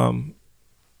to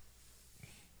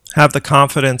have the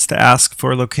confidence to ask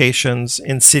for locations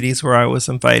in cities where I was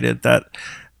invited that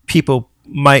people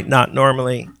might not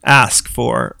normally ask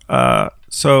for.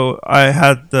 So I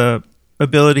had the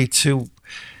ability to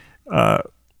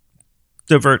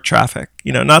divert traffic,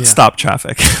 not stop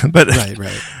traffic, but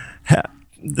right.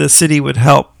 The city would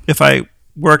help if I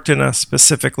worked in a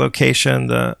specific location.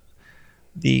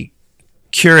 The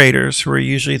curators, who are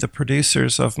usually the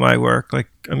producers of my work, like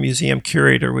a museum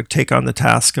curator, would take on the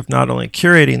task of not only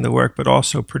curating the work but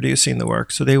also producing the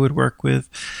work. So they would work with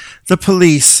the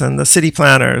police and the city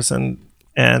planners and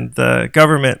the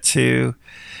government to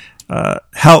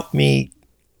help me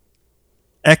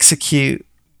execute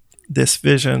this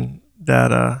vision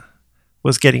that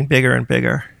was getting bigger and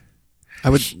bigger.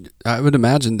 I would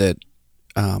imagine that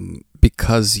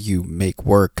because you make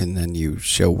work and then you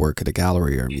show work at a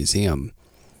gallery or a museum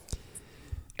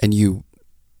and you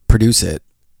produce it,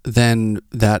 then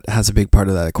that has a big part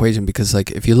of that equation. Because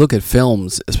like if you look at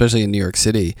films, especially in New York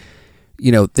City,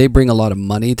 they bring a lot of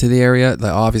money to the area.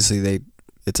 Like obviously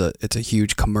it's a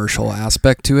huge commercial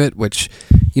aspect to it, which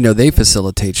they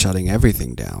facilitate shutting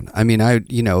everything down. I mean,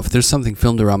 if there's something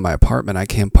filmed around my apartment, I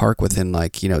can't park within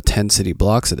 10 city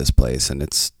blocks of this place, and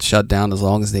it's shut down as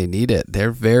long as they need it. They're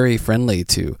very friendly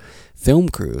to film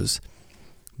crews,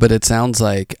 but it sounds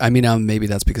like, maybe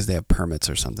that's because they have permits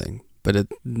or something, but it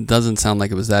doesn't sound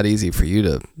like it was that easy for you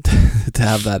to to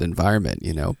have that environment,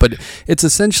 but it's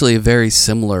essentially a very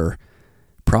similar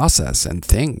process and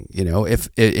thing,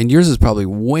 and yours is probably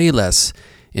way less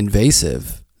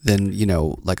invasive than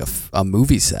like a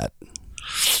movie set.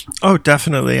 Oh,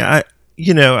 definitely. I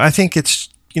think it's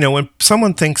when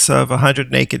someone thinks of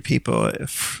 100 naked people,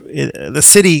 the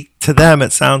city, to them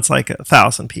it sounds like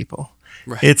 1,000 people.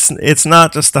 Right. It's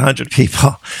not just 100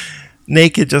 people.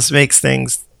 Naked just makes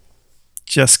things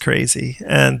just crazy.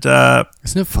 And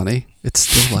isn't it funny? It's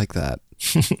still like that.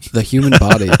 The human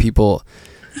body, people.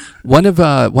 One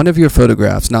of your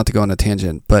photographs, not to go on a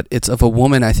tangent, but it's of a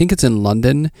woman, I think it's in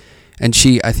London, and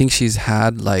I think she's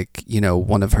had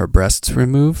one of her breasts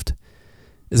removed.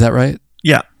 Is that right?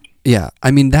 Yeah. Yeah.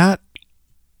 That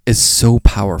is so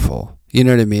powerful. You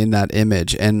know what I mean? That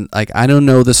image. And I don't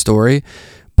know the story,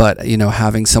 but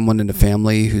having someone in the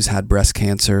family who's had breast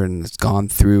cancer and has gone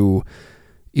through,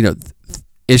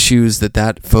 issues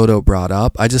that photo brought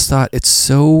up, I just thought it's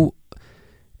so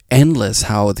endless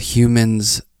how the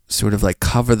humans sort of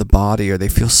cover the body, or they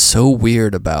feel so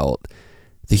weird about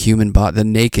the human body, the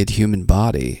naked human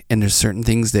body, and there's certain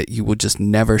things that you would just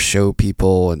never show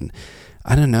people, and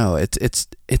I don't know,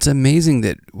 it's amazing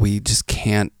that we just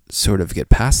can't sort of get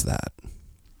past that.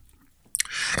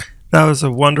 That was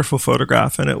a wonderful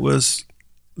photograph, and it was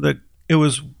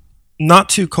not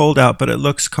too cold out, but it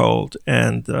looks cold,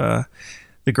 and the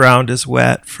ground is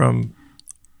wet from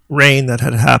rain that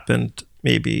had happened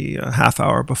maybe a half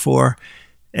hour before.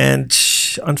 And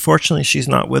unfortunately, she's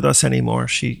not with us anymore.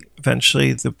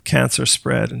 Eventually the cancer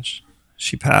spread and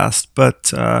she passed.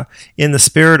 But in the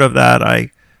spirit of that,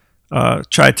 I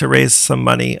tried to raise some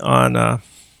money on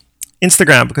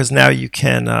Instagram, because now you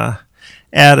can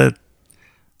add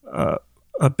a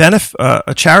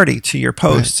charity to your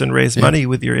posts, right, and raise money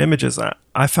with your images.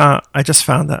 I just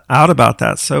found out about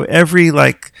that. So every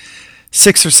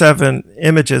 6 or 7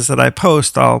 images that I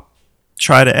post, I'll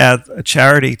try to add a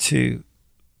charity to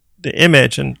the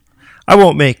image, and I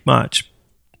won't make much.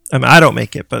 I don't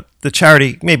make it, but the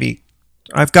charity, maybe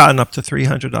I've gotten up to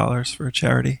 $300 for a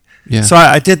charity. Yeah. So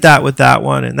I did that with that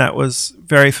one, and that was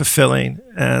very fulfilling.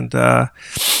 And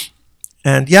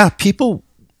yeah, people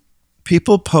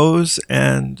pose,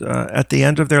 and at the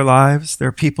end of their lives, there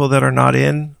are people that are not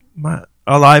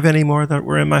alive anymore that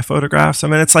were in my photographs. I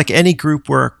mean, it's like any group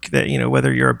work that,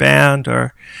 whether you're a band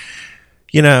or,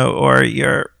 or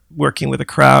you're working with a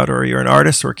crowd, or you're an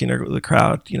artist working with a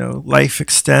crowd, life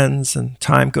extends and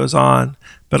time goes on.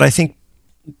 But I think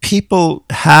people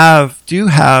do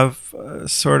have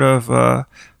sort of a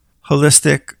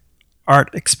holistic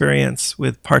art experience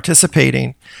with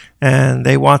participating, and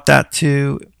they want that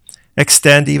to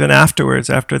extend even afterwards.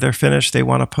 After they're finished, they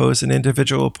want to pose in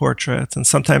individual portraits, and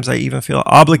sometimes I even feel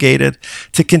obligated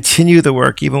to continue the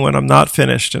work even when I'm not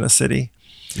finished in a city.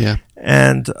 Yeah.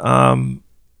 And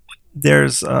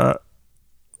there's a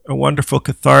wonderful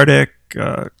cathartic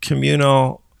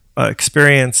communal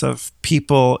experience of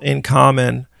people in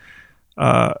common,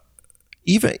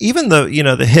 even the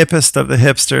the hippest of the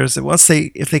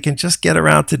hipsters, if they can just get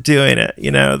around to doing it,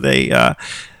 they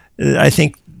I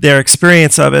think their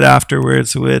experience of it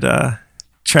afterwards would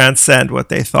transcend what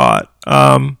they thought.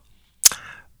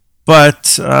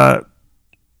 But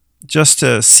just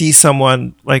to see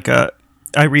someone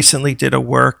I recently did a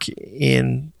work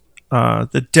in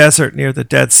the desert near the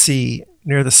Dead Sea,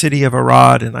 near the city of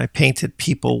Arad, and I painted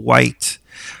people white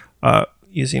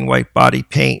using white body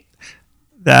paint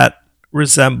that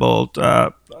resembled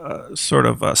sort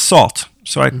of salt.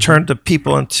 So I turned the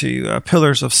people into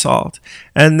pillars of salt.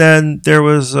 And then there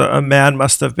was a man,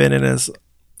 must have been in his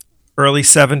early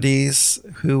 70s,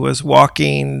 who was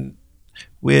walking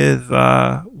with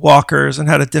walkers and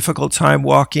had a difficult time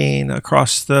walking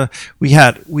across we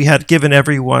had given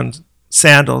everyone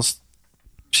sandals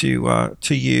to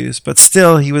use, but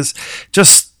still he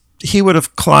would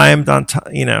have climbed on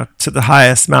to the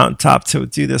highest mountaintop to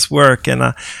do this work.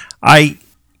 And I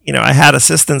had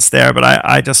assistance there, but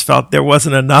I just felt there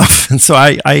wasn't enough. And so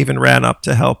I even ran up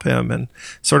to help him and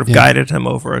sort of guided him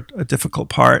over a difficult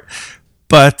part.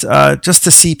 But just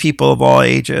to see people of all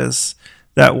ages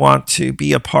that want to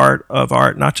be a part of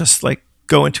art, not just like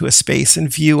go into a space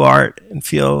and view art and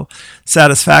feel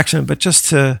satisfaction, but just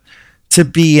to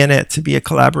be in it, to be a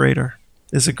collaborator,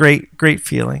 is a great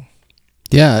feeling.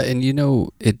 Yeah, and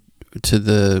it to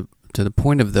the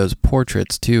point of those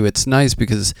portraits too. It's nice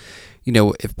because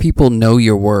if people know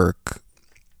your work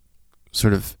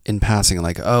sort of in passing,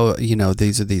 like, oh,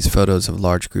 these are these photos of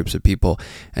large groups of people,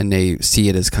 and they see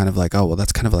it as kind of like, oh, well,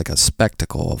 that's kind of like a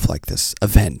spectacle of like this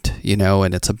event,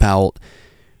 and it's about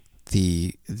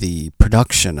the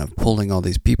production of pulling all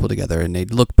these people together, and they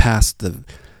look past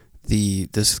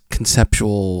this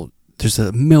conceptual. There's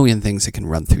a million things that can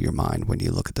run through your mind when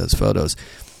you look at those photos.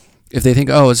 If they think,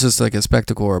 oh, it's just like a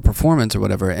spectacle or a performance or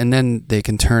whatever, and then they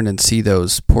can turn and see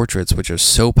those portraits, which are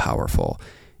so powerful,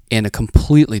 in a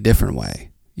completely different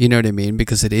way. You know what I mean?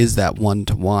 Because it is that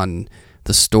one-to-one,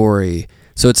 the story.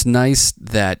 So it's nice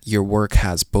that your work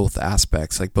has both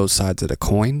aspects, like both sides of the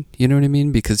coin. You know what I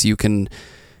mean? Because you can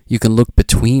look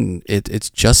between it. It's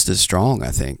just as strong,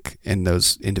 I think, in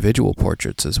those individual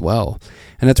portraits as well.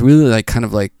 And it's really like kind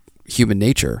of like human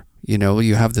nature.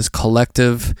 You have this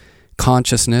collective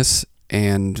consciousness,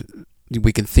 and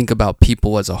we can think about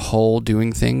people as a whole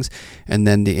doing things, and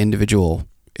then the individual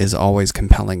is always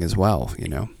compelling as well.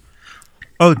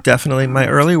 Oh, definitely. My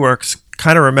early works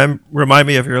kind of remind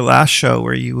me of your last show,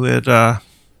 where you would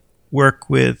work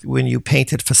with, when you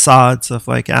painted facades of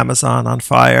like Amazon on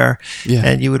fire,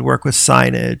 and you would work with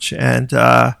signage,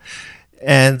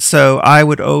 and so I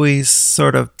would always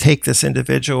sort of take this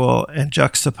individual and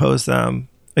juxtapose them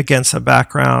against a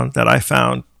background that I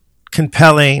found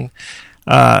compelling,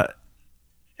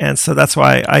 and so that's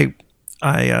why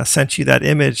I sent you that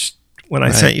image when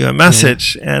I sent you a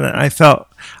message, and I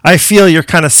feel you're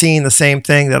kind of seeing the same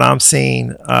thing that I'm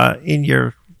seeing at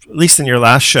least in your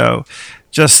last show,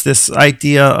 just this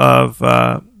idea of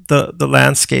the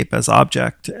landscape as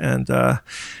object,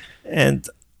 and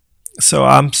so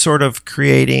I'm sort of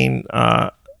creating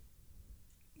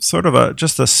sort of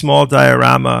just a small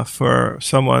diorama for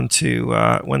someone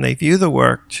to, when they view the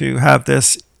work, to have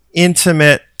this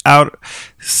intimate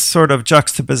sort of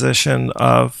juxtaposition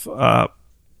of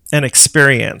an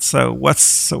experience. So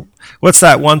what's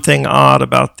that one thing odd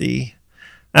about the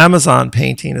Amazon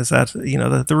painting is that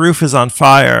the roof is on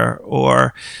fire,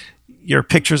 or your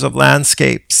pictures of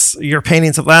landscapes, your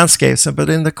paintings of landscapes, but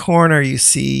in the corner you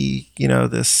see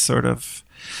this sort of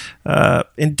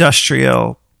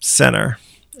industrial center.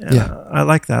 I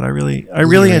like that. I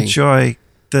really enjoy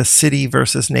the city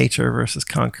versus nature versus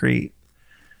concrete.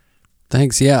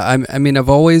 Thanks. Yeah, I mean, I've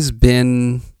always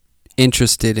been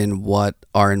interested in what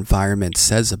our environment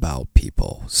says about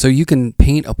people. So you can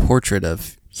paint a portrait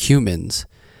of humans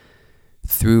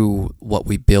through what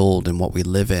we build and what we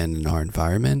live in our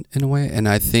environment in a way. And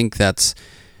I think that's,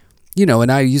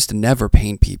 and I used to never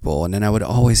paint people, and then I would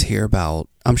always hear about,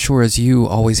 I'm sure as you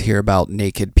always hear about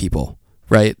naked people,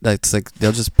 right? That's like,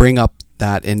 they'll just bring up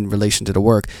that in relation to the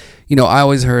work. I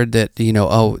always heard that,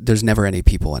 oh, there's never any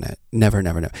people in it. Never.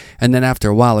 And then after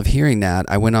a while of hearing that,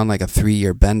 I went on like a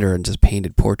 3-year bender and just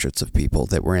painted portraits of people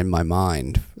that were in my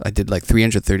mind. I did like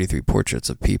 333 portraits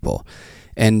of people.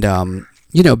 And,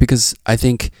 because I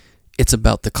think it's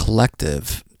about the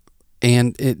collective,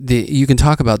 and you can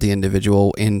talk about the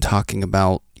individual in talking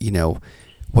about,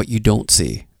 what you don't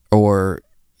see, or,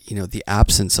 the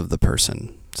absence of the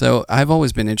person. So I've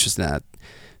always been interested in that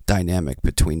dynamic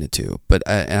between the two. But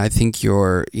I think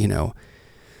your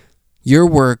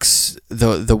works,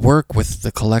 the work with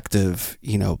the collective,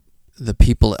 the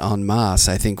people en masse,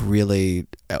 I think really,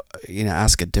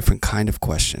 ask a different kind of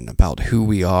question about who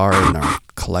we are and our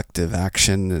collective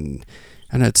action, and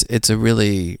it's a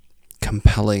really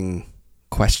compelling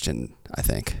question, I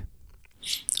think.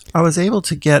 I was able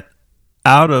to get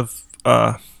out of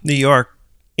New York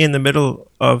in the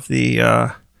middle of the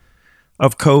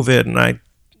of COVID, and I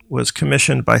was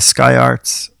commissioned by Sky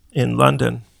Arts in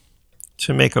London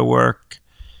to make a work,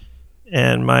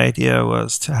 and my idea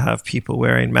was to have people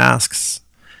wearing masks.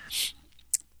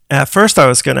 At first I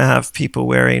was going to have people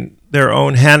wearing their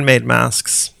own handmade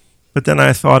masks, but then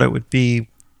I thought it would be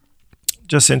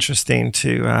just interesting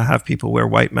to have people wear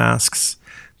white masks,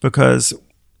 because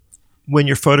when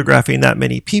you're photographing that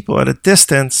many people at a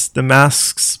distance, the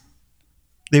masks,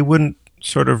 they wouldn't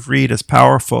sort of read as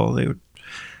powerful. They would,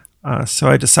 so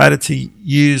I decided to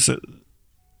use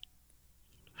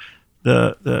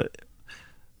the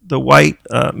white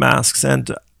masks,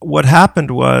 and what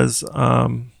happened was I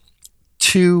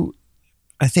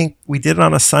think we did it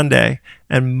on a Sunday,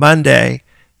 and Monday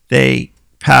they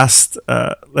passed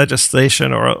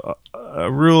legislation or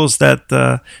rules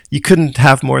that you couldn't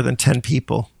have more than 10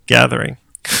 people gathering.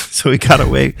 So we got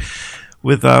away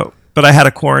with, but I had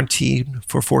a quarantine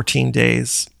for 14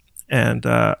 days, and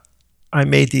I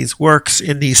made these works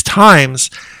in these times,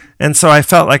 and so I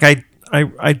felt like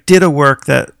I did a work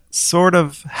that sort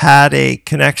of had a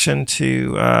connection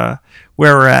to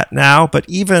where we're at now, but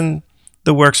even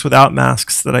the works without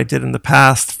masks that I did in the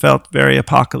past felt very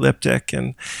apocalyptic,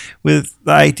 and with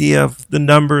the idea of the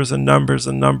numbers and numbers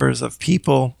and numbers of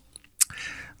people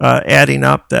adding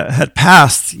up that had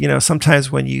passed.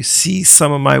 Sometimes when you see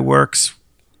some of my works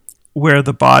where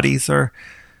the bodies are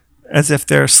as if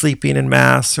they're sleeping in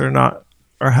mass or not,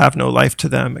 or have no life to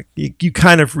them, you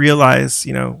kind of realize,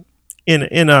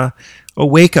 in a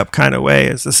wake-up kind of way,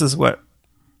 is this is what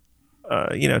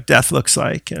death looks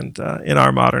like, and in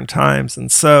our modern times.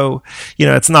 And so,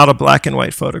 it's not a black and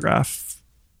white photograph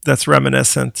that's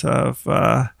reminiscent of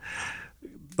the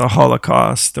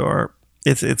Holocaust, or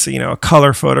it's a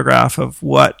color photograph of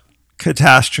what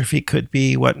catastrophe could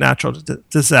be, what natural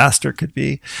disaster could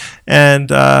be.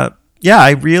 And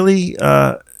I really,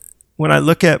 when I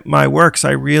look at my works,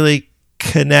 I really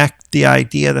connect the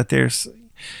idea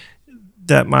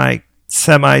that my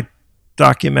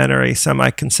semi-documentary,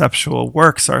 semi-conceptual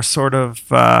works are sort of,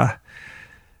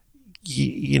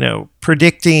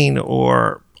 predicting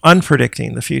or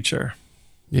unpredicting the future.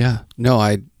 Yeah, no,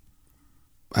 I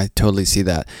totally see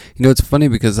that. It's funny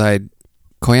because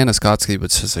Koyaanisqatsi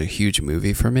was just a huge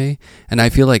movie for me, and I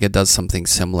feel like it does something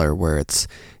similar where it's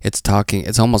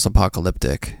almost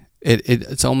apocalyptic.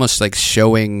 It's almost like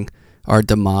showing our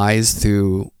demise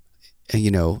through,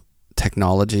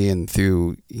 technology and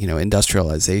through,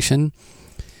 industrialization,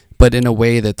 but in a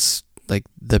way that's like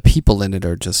the people in it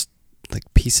are just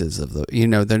like pieces of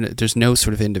there's no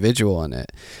sort of individual in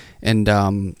it. And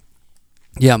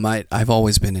I've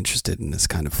always been interested in this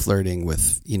kind of flirting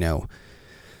with,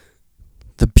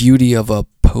 the beauty of a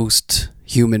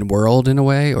post-human world in a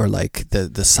way, or like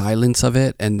the silence of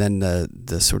it, and then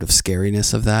the sort of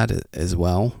scariness of that as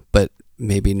well, but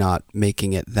maybe not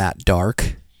making it that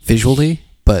dark visually,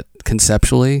 but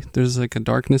conceptually there's like a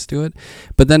darkness to it.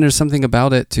 But then there's something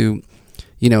about it too,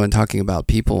 and talking about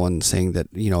people and saying that,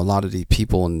 a lot of the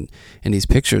people in these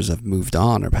pictures have moved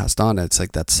on or passed on. It's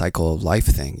like that cycle of life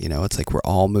thing, it's like we're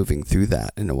all moving through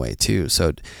that in a way too.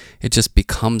 So it just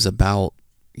becomes about,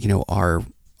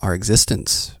 our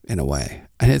existence in a way.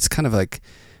 And it's kind of like,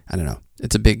 I don't know,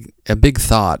 it's a big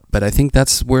thought, but I think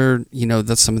that's where,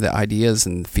 that's some of the ideas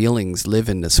and feelings live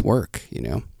in this work, which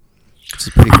is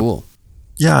pretty cool.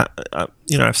 Yeah.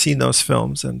 I've seen those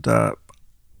films and the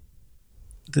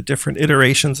different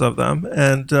iterations of them.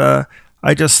 And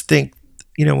I just think,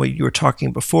 what you were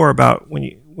talking before about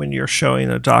when you're showing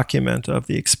a document of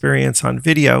the experience on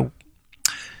video,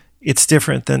 it's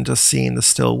different than just seeing the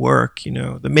still work.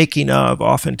 The making of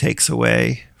often takes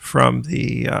away from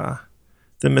the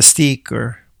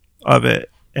mystique of it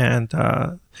and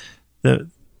the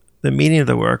meaning of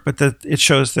the work, but it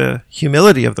shows the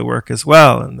humility of the work as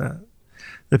well, and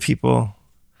the people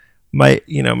might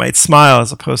smile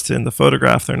as opposed to in the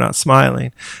photograph they're not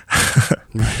smiling.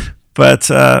 But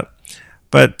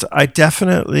I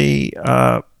definitely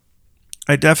I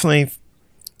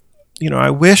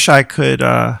wish I could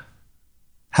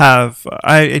have.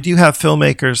 I do have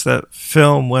filmmakers that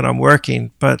film when I'm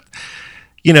working, but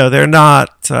they're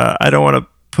not. I don't want to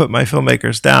put my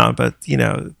filmmakers down, but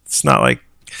it's not like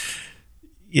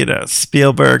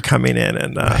Spielberg coming in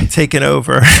and taking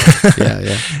over.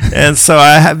 Yeah. And so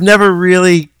I have never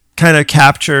really kind of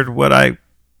captured what I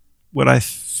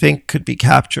think could be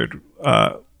captured.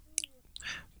 But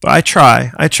I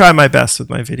try my best with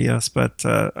my videos, but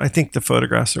I think the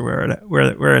photographs are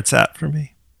where it's at for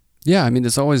me. Yeah, I mean,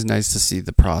 it's always nice to see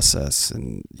the process,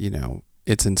 and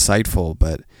it's insightful,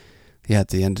 but at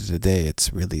the end of the day,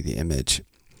 it's really the image.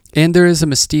 And there is a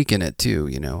mystique in it too,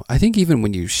 I think even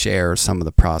when you share some of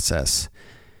the process,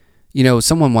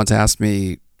 someone once asked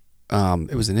me,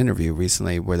 it was an interview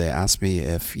recently where they asked me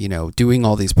if, doing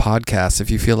all these podcasts,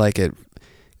 if you feel like it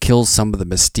kills some of the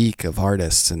mystique of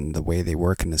artists and the way they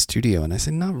work in the studio. And I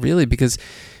said, not really, because,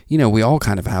 we all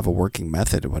kind of have a working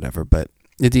method or whatever. But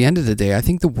at the end of the day, I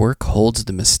think the work holds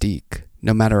the mystique,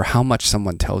 no matter how much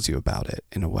someone tells you about it,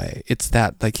 in a way. It's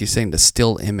that, like you're saying, the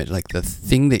still image, like the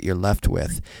thing that you're left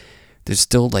with, there's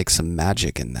still like some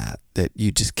magic in that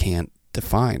you just can't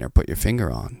define or put your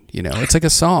finger on. It's like a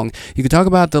song. You can talk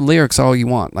about the lyrics all you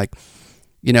want. Like,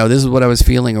 this is what I was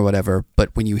feeling or whatever.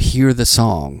 But when you hear the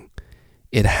song,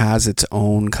 it has its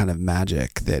own kind of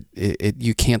magic that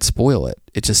you can't spoil it.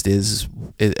 It just is.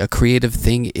 A creative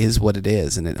thing is what it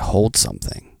is, and it holds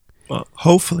something. Well,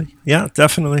 hopefully. Yeah,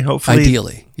 definitely. Hopefully.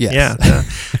 Ideally. Yes. Yeah.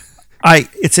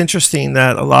 It's interesting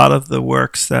that a lot of the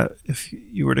works that if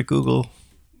you were to Google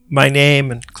my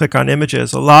name and click on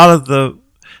images, a lot of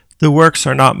the works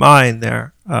are not mine.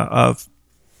 They're of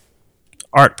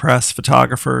art press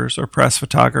photographers or press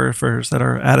photographers that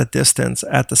are at a distance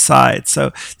at the side.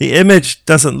 So the image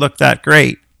doesn't look that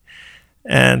great.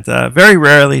 And very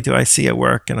rarely do I see a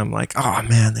work and I'm like, oh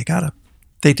man,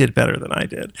 they did better than I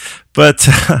did. But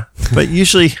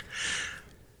usually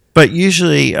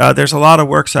there's a lot of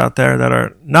works out there that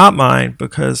are not mine,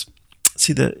 because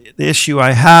see, the issue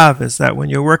I have is that when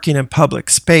you're working in public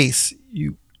space,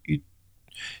 you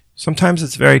sometimes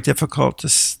it's very difficult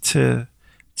to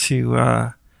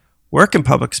work in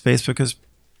public space, because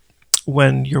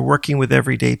when you're working with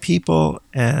everyday people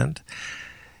and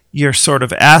you're sort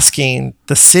of asking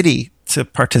the city to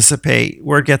participate,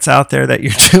 word gets out there that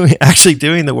you're actually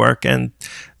doing the work, and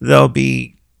there'll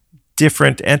be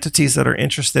different entities that are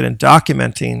interested in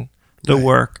documenting the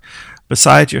work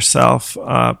besides yourself,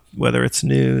 whether it's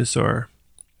news or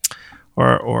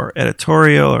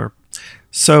editorial, or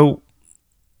so.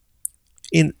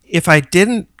 If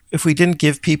we didn't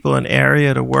give people an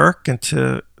area to work and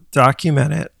to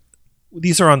document it,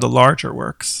 these are on the larger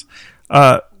works.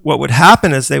 What would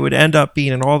happen is they would end up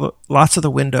being in lots of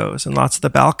the windows and lots of the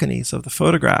balconies of the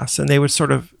photographs, and they would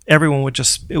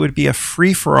it would be a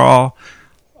free for all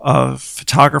of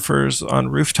photographers on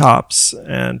rooftops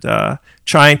and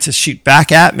trying to shoot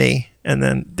back at me, and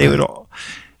then they would all.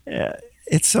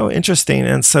 It's so interesting,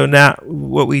 and so now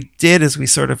what we did is we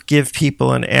sort of give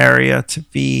people an area to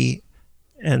be,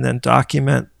 and then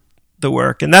document the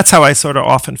work, and that's how I sort of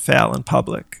often fail in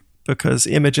public, because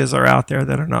images are out there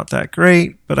that are not that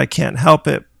great, but I can't help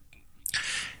it,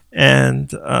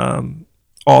 and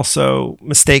also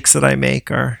mistakes that I make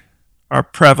are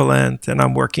prevalent, and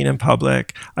I'm working in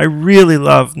public. I really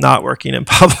love not working in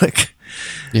public.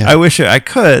 Yeah. I wish I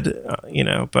could,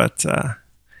 but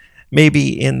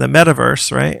maybe in the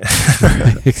metaverse, right?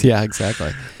 Yeah,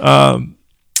 exactly.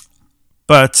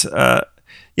 But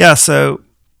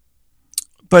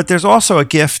there's also a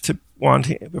gift to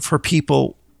for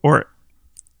people or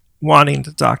wanting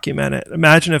to document it.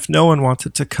 Imagine if no one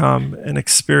wanted to come and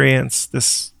experience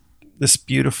this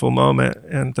beautiful moment,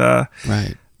 and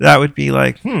right. That would be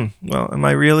like, well, am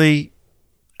I really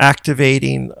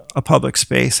activating a public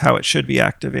space how it should be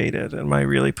activated? Am I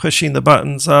really pushing the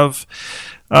buttons of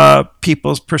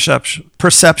people's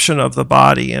perception of the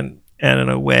body, and in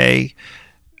a way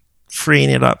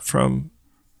freeing it up from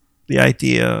the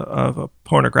idea of a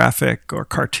pornographic or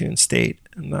cartoon state?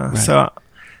 And right.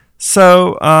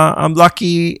 So I'm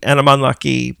lucky and I'm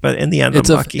unlucky, but in the end, I'm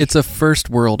lucky. It's a first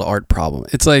world art problem.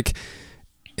 It's like,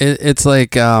 It's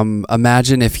like,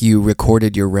 imagine if you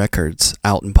recorded your records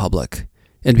out in public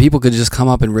and people could just come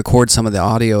up and record some of the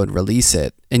audio and release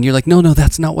it. And you're like, no,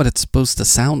 that's not what it's supposed to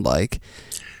sound like.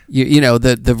 You know,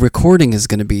 the recording is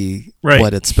going to be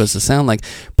what it's supposed to sound like.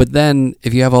 But then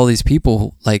if you have all these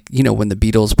people, like, you know, when the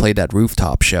Beatles played that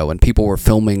rooftop show and people were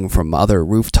filming from other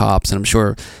rooftops, and I'm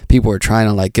sure people were trying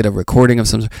to like get a recording of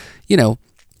some, you know,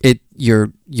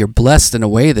 you're blessed in a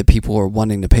way that people are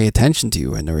wanting to pay attention to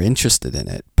you and are interested in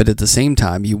it. But at the same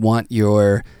time, you want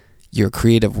your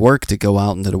creative work to go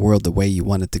out into the world the way you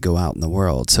want it to go out in the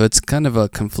world. So it's kind of a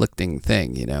conflicting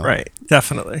thing, you know? Right,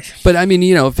 definitely. But I mean,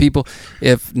 you know,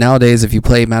 if nowadays, if you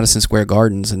play Madison Square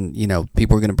Gardens and, you know,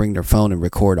 people are going to bring their phone and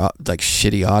record like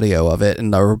shitty audio of it,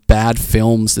 and there are bad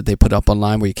films that they put up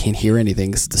online where you can't hear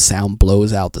anything because the sound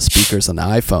blows out the speakers on the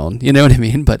iPhone, you know what I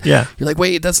mean? But yeah, you're like,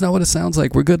 wait, that's not what it sounds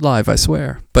like. We're good live, I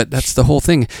swear. But that's the whole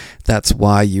thing. That's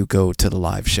why you go to the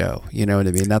live show, you know what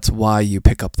I mean? That's why you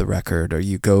pick up the record or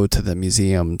you go to the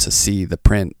museum to see the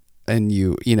print, and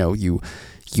you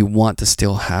want to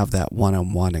still have that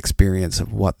one-on-one experience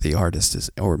of what the artist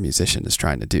is or musician is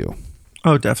trying to do.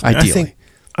 Oh, definitely. Ideally. I think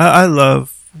I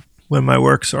love when my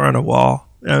works are on a wall.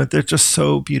 They're just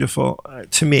so beautiful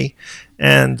to me,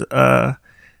 and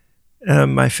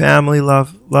my family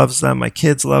loves them. My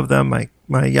kids love them.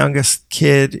 My youngest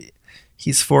kid,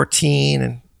 he's 14,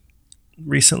 and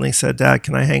recently said, "Dad,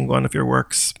 can I hang one of your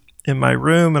works in my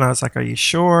room?" And I was like, "Are you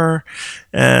sure?"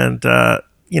 And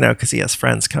you know, because he has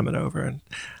friends coming over,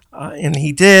 and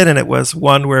he did, and it was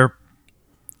one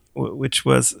which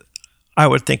was, I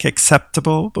would think,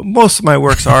 acceptable, but most of my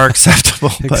works are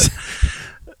acceptable.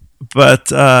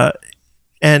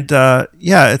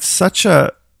 Yeah,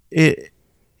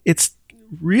 it's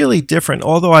really different.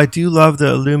 Although I do love the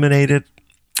illuminated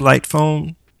light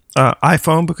phone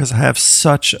iPhone, because I have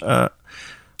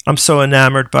I'm so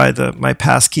enamored by my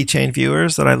past keychain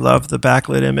viewers that I love the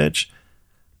backlit image,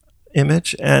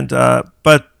 and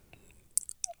but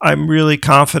I'm really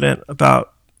confident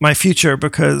about my future,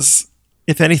 because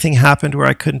if anything happened where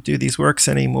I couldn't do these works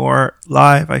anymore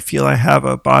live, I feel I have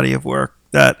a body of work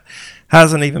that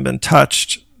hasn't even been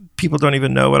touched. People don't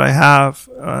even know what I have,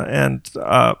 and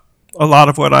a lot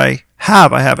of what I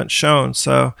have I haven't shown.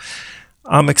 So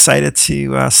I'm excited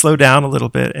to slow down a little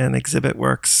bit and exhibit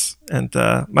works, and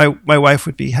my wife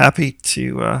would be happy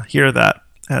to hear that,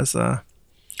 as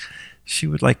she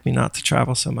would like me not to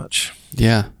travel so much.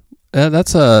 Yeah.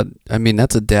 That's a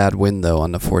dad win, though,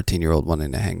 on the 14-year-old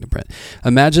wanting to hang the print.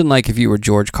 Imagine, like, if you were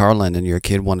George Carlin and your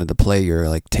kid wanted to play your,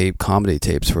 like, comedy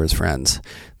tapes for his friends.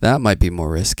 That might be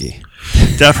more risky.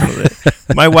 Definitely.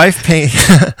 My wife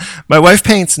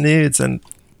paints nudes, and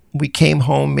we came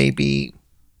home, maybe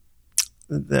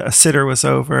a sitter was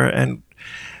over, and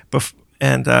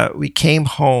we came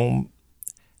home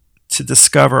to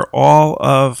discover all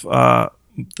of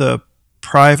the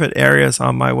private areas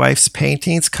on my wife's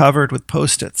paintings covered with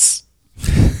Post-its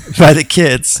by the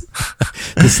kids.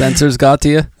 The censors got to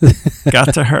you?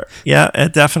 Got to her. Yeah,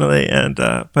 definitely. And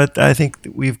but I think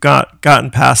we've gotten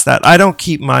past that. I don't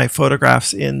keep my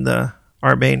photographs in the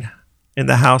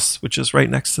house, which is right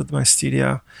next to my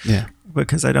studio. Yeah.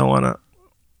 Because I don't want to,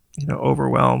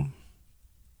 overwhelm.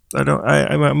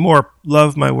 I more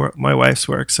love my wife's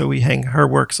work, so we hang her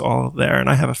works all there, and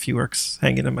I have a few works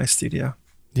hanging in my studio.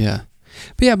 Yeah.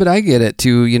 But I get it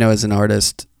too, as an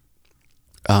artist,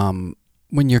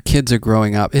 when your kids are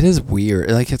growing up, it is weird.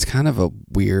 Like, it's kind of a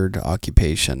weird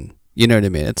occupation. You know what I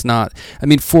mean? It's not,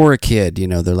 for a kid,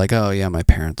 they're like, oh yeah, my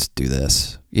parents do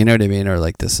this. You know what I mean? Or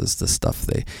like, this is the stuff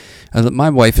my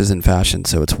wife is in fashion,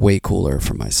 so it's way cooler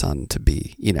for my son to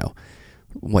be,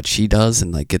 what she does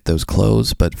and like get those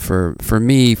clothes. But for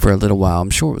me, for a little while, I'm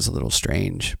sure it was a little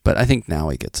strange, but I think now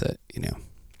he gets it,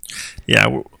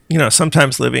 Yeah.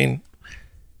 Sometimes living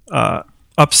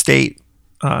upstate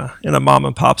in a mom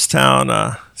and pop's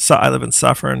town. So I live in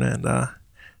Suffern, and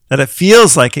that it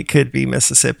feels like it could be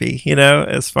Mississippi.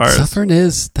 As far as Suffern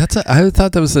is. I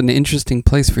thought that was an interesting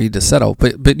place for you to settle.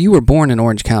 But you were born in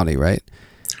Orange County, right?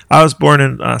 I was born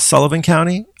in Sullivan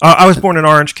County. I was born in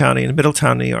Orange County in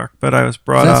Middletown, New York. But I was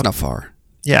brought up. That's not far.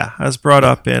 Yeah, I was brought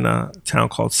up in a town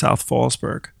called South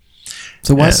Fallsburg.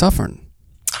 So why Suffern?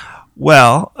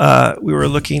 Well, we were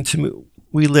looking to move.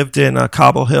 We lived in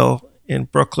Cobble Hill in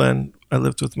Brooklyn. I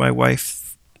lived with my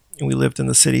wife, and we lived in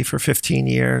the city for 15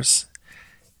 years.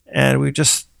 And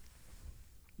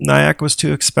Nyack was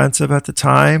too expensive at the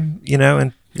time,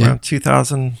 around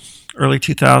 2000, early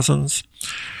 2000s.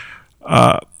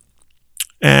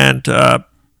 And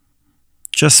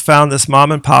just found this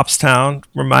mom and pop's town.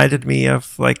 Reminded me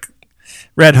of like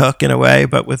Red Hook in a way,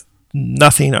 but with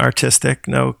nothing artistic,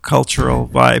 no cultural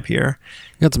vibe here.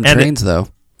 You got some trains, though.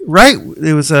 Right.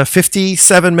 It was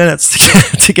 57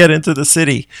 minutes to get into the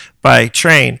city by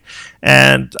train.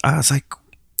 And I was like,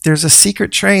 there's a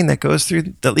secret train that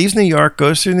leaves New York,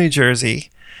 goes through New Jersey,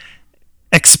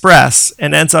 express,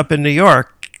 and ends up in New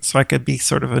York. So I could be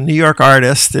sort of a New York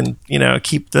artist and,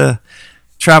 keep the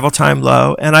travel time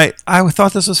low. And I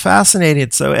thought this was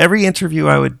fascinating. So every interview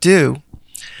I would do,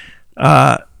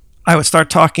 I would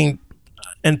start talking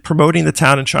and promoting the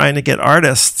town and trying to get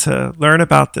artists to learn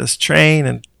about this train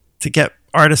and to get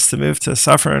artists to move to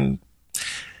Suffern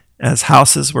as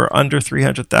houses were under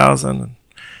 300,000.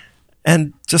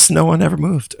 And just no one ever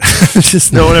moved.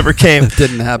 Just no one ever came. It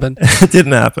didn't happen? It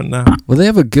didn't happen, no. Well, they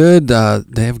have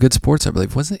good sports, I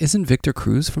believe. Isn't Victor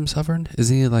Cruz from Suffern?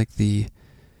 Isn't he like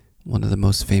one of the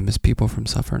most famous people from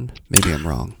Suffern? Maybe I'm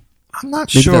wrong. I'm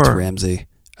not Maybe sure. Maybe that's Ramsey.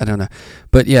 I don't know.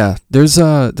 But yeah, there's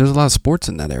a lot of sports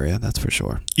in that area, that's for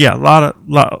sure. Yeah, a lot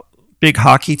of big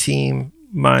hockey team.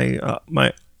 My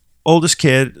oldest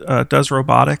kid does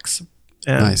robotics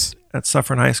Nice. At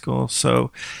Suffern High School.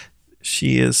 So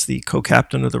she is the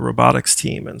co-captain of the robotics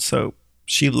team, and so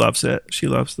she loves it. She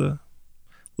loves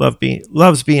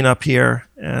being up here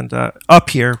and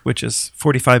which is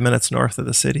 45 minutes north of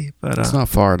the city. But it's not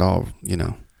far at all,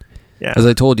 Yeah. As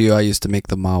I told you, I used to make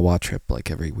the Mawa trip like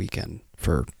every weekend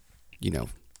for,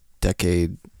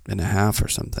 decade and a half or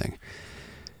something,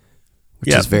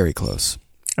 which is very close.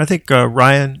 I think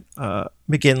Ryan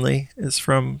McGinley is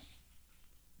from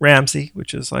Ramsey,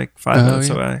 which is like 5 minutes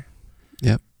away.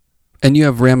 Yep. And you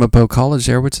have Ramapo College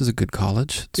there, which is a good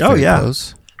college. It's very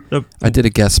close. I did a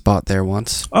guest spot there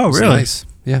once. Oh, really? Nice.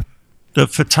 Yeah. The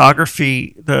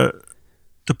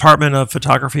Department of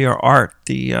Photography or Art,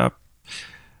 the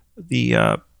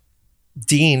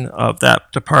dean of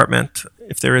that department,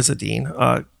 if there is a dean,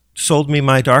 sold me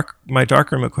my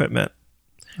darkroom equipment.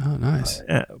 Oh, nice.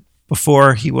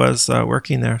 Before he was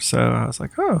working there. So I was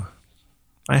like, oh,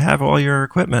 I have all your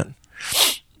equipment.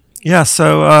 Yeah,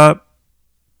 so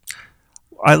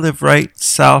I live right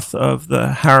south of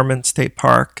the Harriman State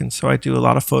Park, and so I do a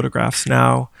lot of photographs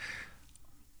now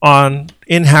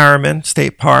in Harriman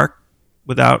State Park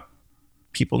without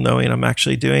people knowing I'm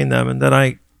actually doing them. And then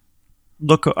I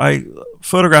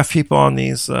photograph people on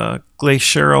these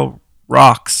glacial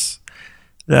rocks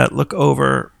that look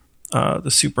over the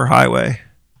superhighway.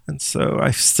 And so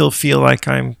I still feel like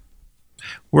I'm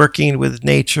working with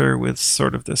nature with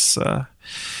sort of this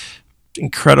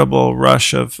incredible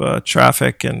rush of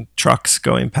traffic and trucks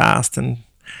going past. And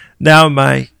now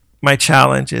my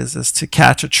challenge is to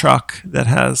catch a truck that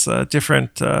has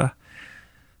different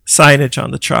signage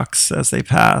on the trucks as they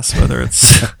pass, whether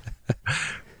it's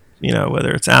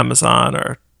whether it's Amazon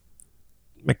or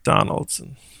McDonald's.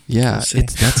 And yeah,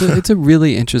 it's a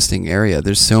really interesting area.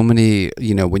 There's so many,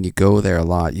 when you go there a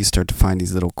lot, you start to find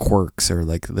these little quirks or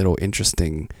like little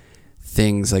interesting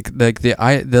things. Like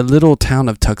the little town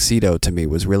of Tuxedo to me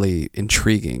was really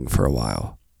intriguing for a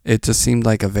while. It just seemed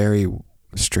like a very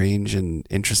strange and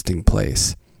interesting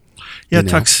place. Yeah,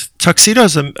 Tuxedo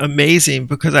is amazing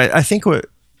because I think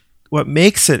what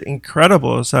makes it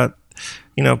incredible is that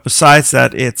besides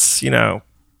that it's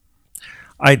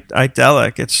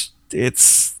idyllic.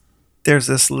 It's there's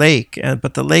this lake,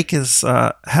 but the lake is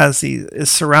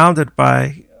surrounded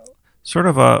by sort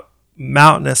of a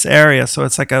mountainous area, so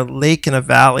it's like a lake in a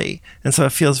valley, and so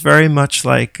it feels very much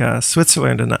like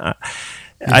Switzerland. And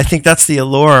I think that's the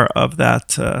allure of that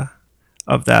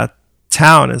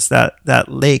town, is that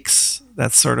lake's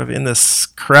that's sort of in this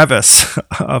crevice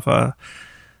of a.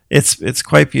 It's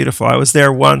quite beautiful. I was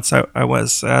there once. I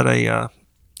was at a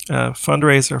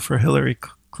fundraiser for Hillary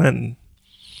Clinton,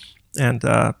 and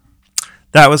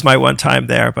that was my one time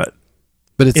there. But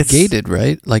it's gated,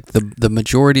 right? Like the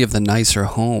majority of the nicer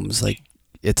homes, like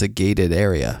it's a gated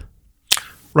area.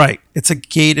 Right. It's a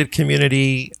gated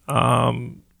community.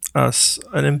 An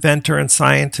inventor and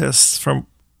scientist from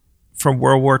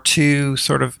World War II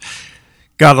sort of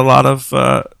got a lot of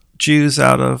Jews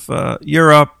out of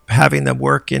Europe, having them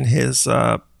work in his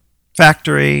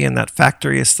factory, and that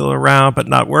factory is still around but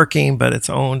not working, but it's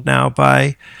owned now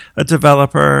by a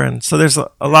developer. And so there's a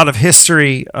lot of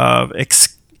history of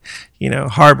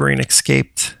harboring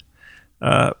escaped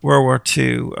World War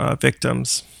II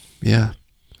victims. Yeah,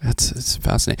 it's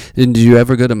fascinating. And did you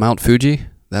ever go to Mount Fuji?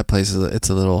 That place it's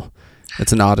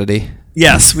an oddity.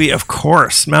 Yes, of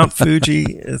course, Mount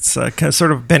Fuji. It's kind of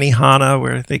sort of Benihana,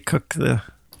 where they cook the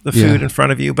food in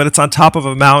front of you, but it's on top of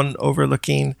a mountain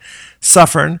overlooking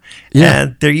Suffern. Yeah.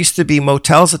 And there used to be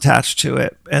motels attached to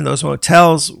it, and those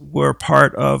motels were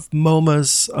part of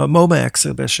MoMA's MoMA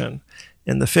exhibition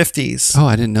in the 50s. Oh,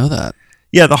 I didn't know that.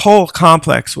 yeah, the whole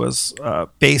complex was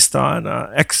based on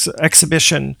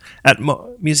exhibition at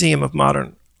Museum of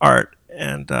Modern Art,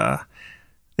 and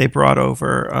they brought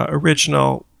over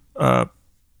original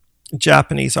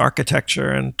Japanese architecture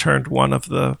and turned one of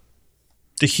the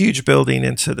huge building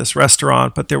into this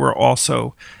restaurant. But there were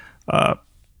also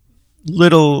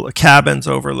little cabins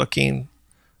overlooking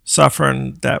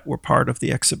Suffern that were part of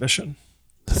the exhibition.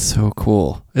 That's so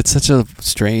cool. It's such a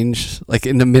strange, like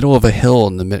in the middle of a hill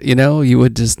in the middle, you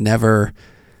would just never.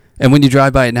 And when you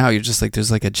drive by it now, you're just like,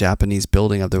 there's like a Japanese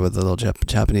building up there with a little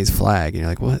Japanese flag. And you're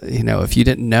like, what? If you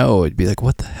didn't know, it'd be like,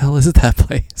 what the hell is that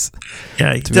place?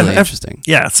 Yeah, it's really interesting.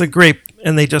 Yeah, it's a great,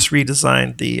 and they just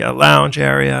redesigned the lounge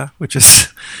area, which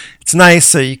is, it's nice,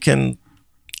 so you can,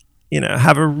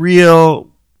 have a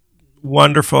real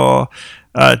wonderful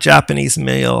Japanese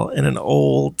meal in an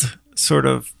old sort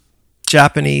of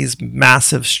Japanese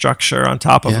massive structure on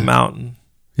top of a mountain.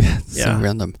 Yeah, so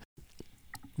random.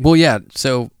 Well, yeah,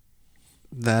 so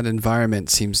that environment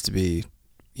seems to be,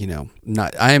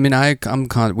 not.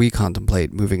 We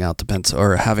contemplate moving out to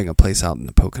or having a place out in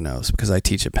the Poconos because I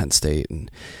teach at Penn State, and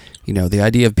the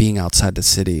idea of being outside the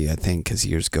city, I think, as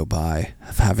years go by,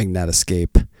 of having that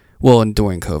escape. Well, and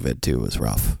during COVID too was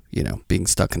rough. Being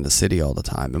stuck in the city all the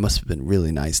time. It must have been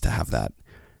really nice to have that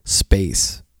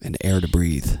space and air to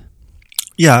breathe.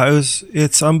 Yeah,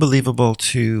 it's unbelievable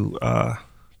to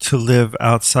live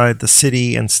outside the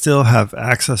city and still have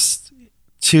access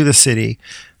to the city,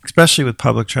 especially with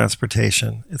public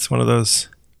transportation. It's one of those,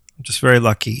 I'm just very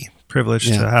lucky,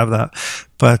 privileged to have that.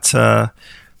 But,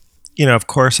 of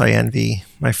course I envy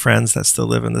my friends that still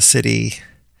live in the city.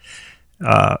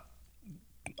 I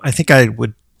think I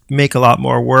would make a lot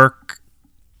more work,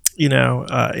 in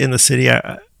the city.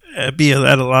 I'd be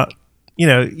at a lot,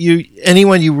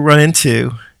 anyone you run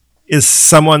into is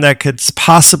someone that could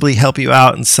possibly help you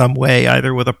out in some way,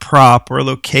 either with a prop or a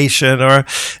location or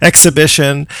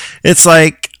exhibition. It's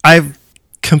like I've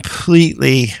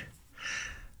completely,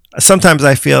 sometimes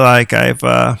I feel like I've,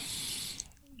 I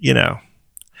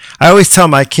always tell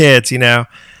my kids,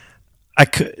 I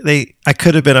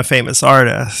could have been a famous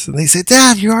artist. And they say,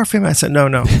 Dad, you are famous. I said, no,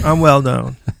 I'm well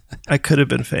known. I could have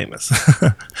been famous.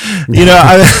 I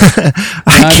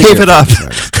gave it up.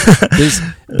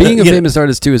 Being a famous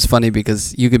artist too is funny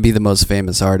because you could be the most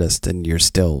famous artist and you're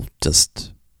still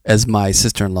just, as my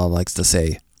sister-in-law likes to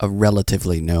say, a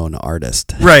relatively known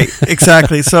artist. Right,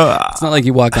 exactly. So it's not like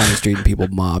you walk down the street and people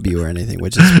mob you or anything,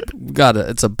 which is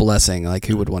it's a blessing. Like,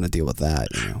 who would want to deal with that?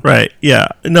 Right. Yeah.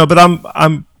 No, but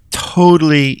I'm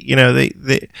totally,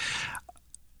 they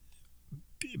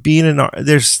being an art,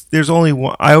 there's only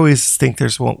one. I always think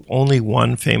there's only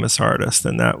one famous artist,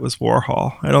 and that was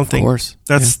Warhol. I don't think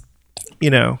that's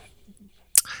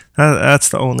that's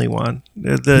the only one.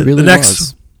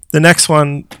 The next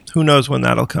one, who knows when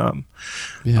that'll come.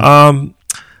 Yeah.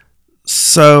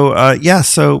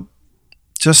 So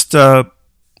just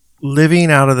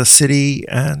living out of the city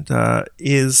and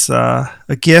is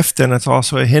a gift, and it's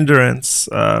also a hindrance.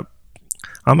 I'm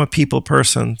a people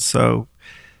person, so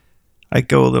I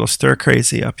go a little stir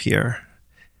crazy up here.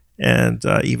 And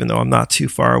even though I'm not too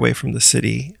far away from the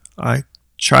city, I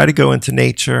try to go into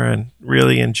nature and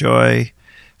really enjoy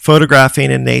photographing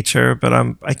in nature, but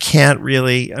you can't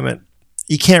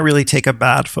really take a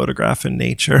bad photograph in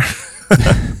nature.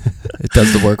 It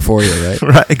does the work for you, right?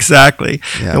 Right, exactly.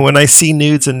 Yeah. And when I see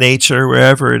nudes in nature,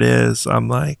 wherever it is, I'm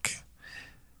like,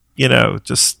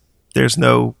 just there's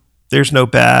no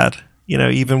bad,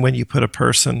 even when you put a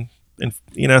person in,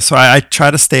 so I try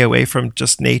to stay away from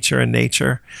just nature.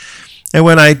 And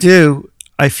when I do,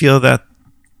 I feel that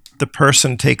the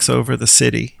person takes over the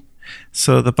city.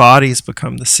 So the bodies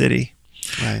become the city.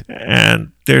 Right.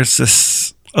 And there's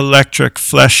this electric,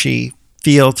 fleshy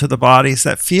feel to the bodies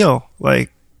that feel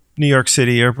like New York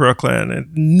City or Brooklyn. It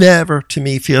never, to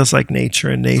me, feels like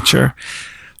nature,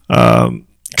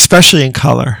 especially in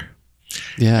color.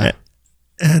 Yeah.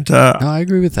 And no, I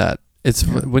agree with that. It's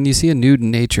when you see a nude in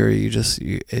nature,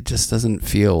 it just doesn't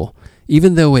feel,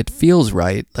 even though it feels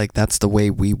right, like that's the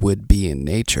way we would be in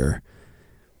nature.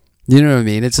 You know what I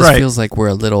mean? It just feels like we're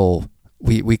a little,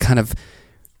 we've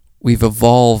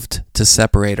evolved to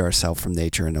separate ourselves from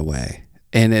nature in a way.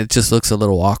 And it just looks a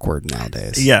little awkward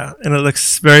nowadays. Yeah, and it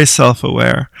looks very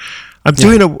self-aware. I'm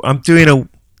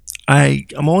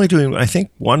only doing, I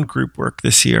think, one group work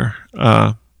this year.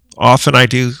 Often I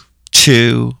do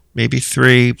 2, maybe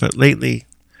 3, but lately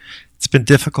it's been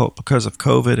difficult because of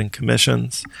COVID and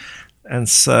commissions. And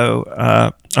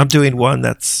so I'm doing one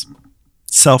that's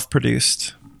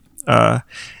self-produced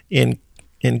in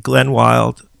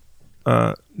Glenwild,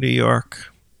 New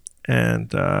York.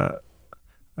 And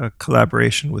a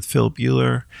collaboration with Phil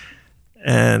Buehler,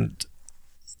 and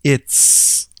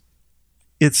it's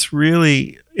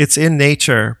in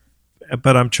nature,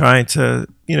 but I'm trying to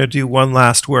do one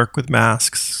last work with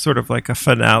masks, sort of like a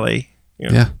finale,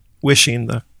 wishing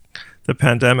the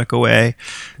pandemic away.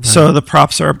 Right. So the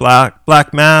props are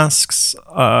black masks,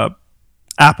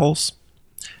 apples,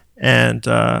 and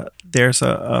there's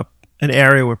an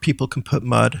area where people can put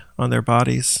mud on their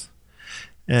bodies,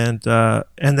 and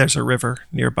there's a river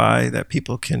nearby that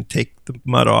people can take the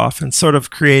mud off, and sort of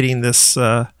creating this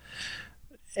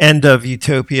end of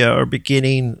utopia or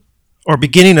beginning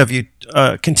of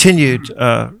continued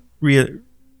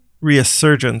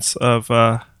resurgence of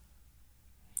a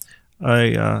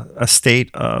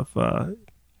state of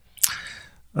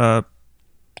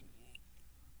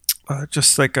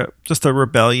just a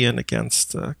rebellion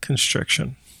against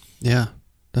constriction. Yeah,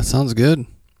 that sounds good.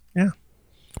 Yeah.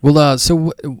 Well,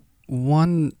 so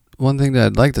one thing that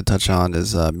I'd like to touch on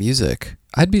is music.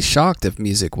 I'd be shocked if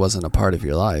music wasn't a part of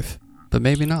your life, but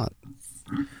maybe not.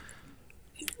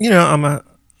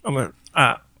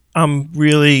 I'm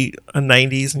really a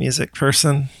 90s music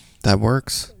person. That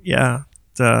works. Yeah.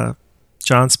 The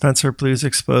John Spencer Blues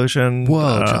Explosion.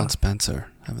 Whoa, John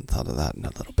Spencer. I haven't thought of that in a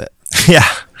little bit. Yeah.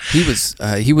 He was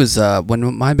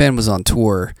when my band was on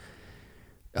tour,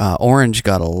 Orange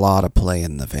got a lot of play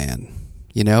in the van.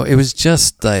 It was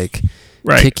just like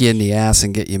kick you in the ass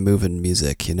and get you moving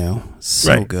music,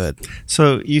 So good.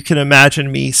 So you can imagine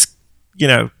me,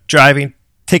 driving,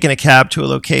 taking a cab to a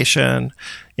location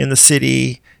in the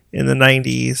city in the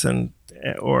 90s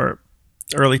or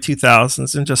early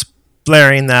 2000s and just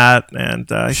blaring that and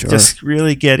just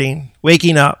really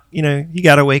waking up. You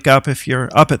got to wake up if you're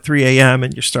up at 3 a.m.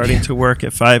 and you're starting to work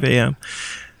at 5 a.m.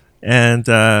 And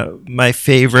my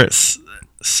favorite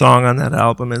song on that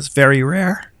album is Very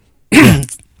Rare.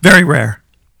 Very Rare.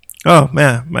 Oh,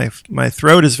 man, my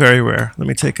throat is very rare. Let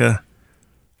me take a...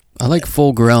 I like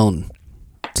Full Grown.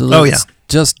 It's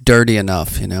just dirty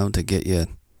enough, to get you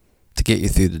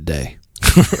through the day.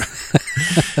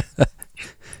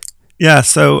 Yeah,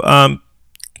 so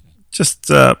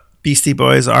just Beastie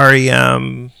Boys,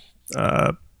 REM,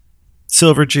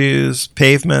 Silver Jews,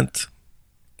 Pavement,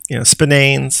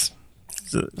 Spinanes,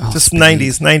 just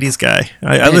Spinanes. 90s guy.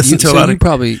 I listened to a lot of...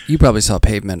 You probably saw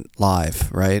Pavement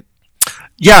live, right?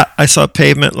 Yeah, I saw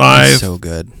Pavement live. So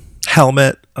good.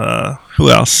 Helmet.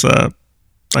 Who else? I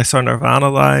saw Nirvana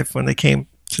live when they came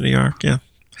to New York. Yeah.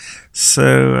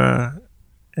 So...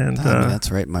 that's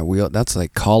right. My wheel. That's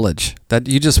like college. That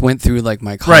you just went through like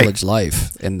my college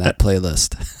life in that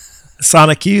playlist.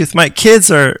 Sonic Youth. My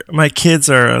kids are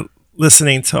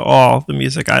listening to all the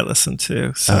music I listen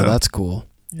to. So that's cool.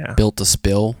 Yeah. Built to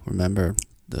Spill. Remember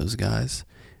those guys?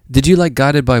 Did you like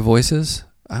Guided by Voices?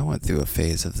 I went through a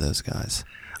phase of those guys.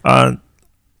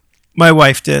 My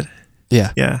wife did.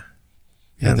 Yeah. Yeah.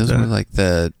 Yeah. Those were like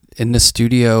in the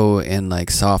studio in like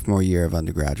sophomore year of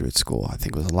undergraduate school. I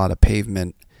think it was a lot of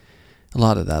Pavement, a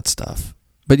lot of that stuff.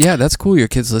 But yeah, that's cool. Your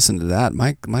kids listen to that.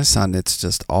 My son, it's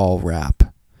just all rap.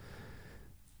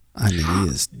 I mean, he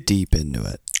is deep into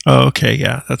it. Oh, okay.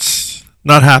 Yeah, that's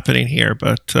not happening here,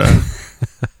 but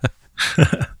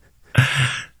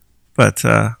but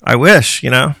I wish,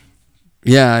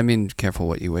 Yeah, I mean, careful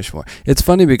what you wish for. It's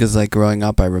funny because like growing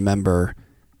up, I remember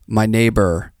my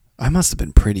neighbor. I must have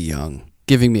been pretty young,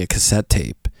 giving me a cassette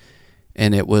tape,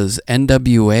 and it was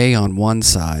NWA on one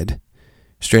side,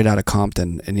 straight out of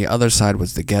Compton, and the other side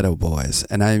was the Ghetto Boys.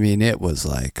 And I mean, it was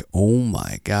like, oh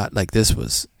my God, like this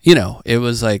was, it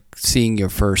was like seeing your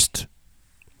first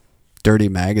Dirty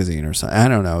Magazine or something. I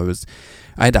don't know.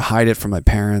 I had to hide it from my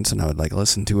parents, and I would like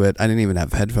listen to it. I didn't even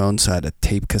have headphones, so I had a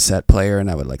tape cassette player,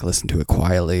 and I would like listen to it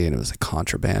quietly, and it was a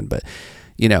contraband. But,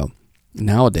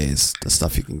 nowadays, the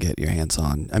stuff you can get your hands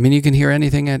on. I mean, you can hear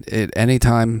anything at any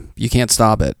time. You can't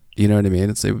stop it. You know what I mean?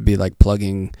 It would be like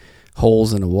plugging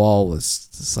holes in a wall.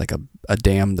 It's like a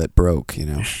dam that broke,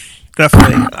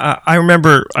 Definitely. I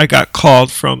remember I got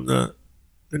called from the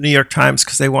New York Times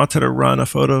because they wanted to run a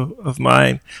photo of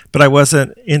mine, but I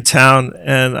wasn't in town,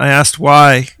 and I asked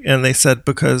why, and they said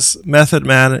because Method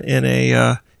Man in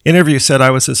a interview said I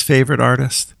was his favorite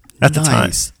artist at the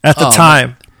time. At the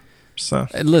time. So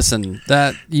listen,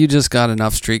 that you just got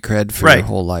enough street cred for your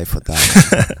whole life with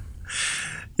that.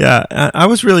 Yeah, I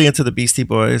was really into the Beastie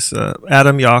Boys.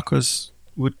 Adam Yauch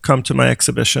would come to my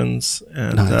exhibitions,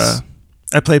 and nice.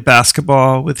 I played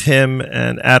basketball with him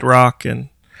and Ad Rock. And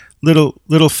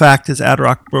little fact is, Ad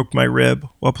Rock broke my rib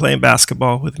while playing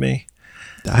basketball with me.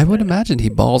 I would imagine he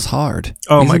balls hard.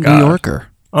 Oh, He's my a God, New Yorker,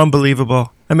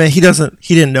 unbelievable. I mean, he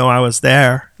didn't know I was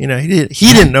there. He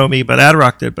didn't know me, but Ad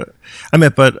Rock did. But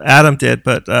Adam did.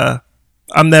 But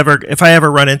if I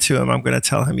ever run into him, I'm going to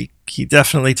tell him he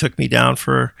definitely took me down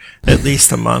for at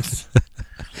least a month.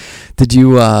 Did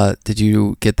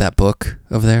you get that book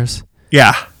of theirs?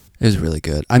 Yeah. It was really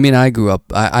good. I mean, I grew up,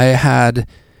 I had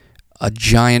a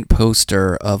giant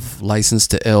poster of License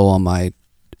to Ill on my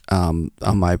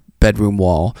bedroom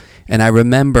wall. And I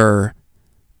remember,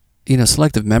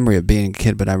 selective memory of being a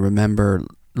kid, but I remember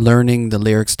learning the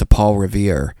lyrics to Paul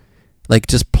Revere, like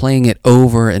just playing it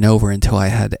over and over until I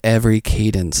had every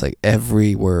cadence, like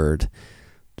every word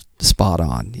spot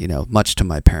on, much to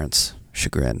my parents'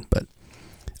 chagrin.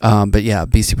 But yeah,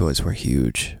 Beastie Boys were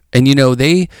huge. And,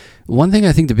 one thing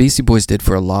I think the Beastie Boys did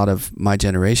for a lot of my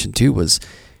generation too was,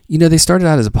 they started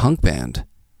out as a punk band,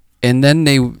 and then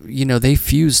they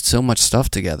fused so much stuff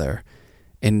together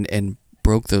and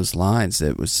broke those lines.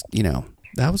 That was,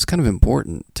 that was kind of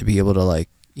important to be able to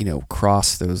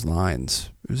cross those lines.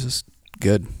 It was just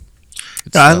good.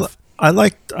 I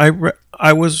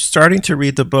was starting to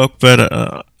read the book,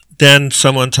 but then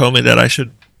someone told me that I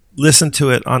should listen to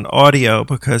it on audio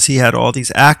because he had all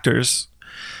these actors.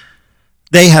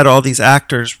 They had all these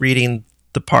actors reading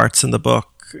the parts in the book,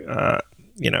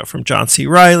 from John C.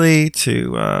 Reilly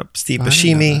to Steve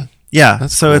Buscemi. Yeah,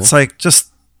 that's so cool. It's like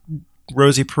just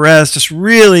Rosie Perez, just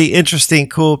really interesting,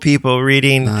 cool people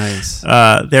reading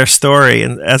their story,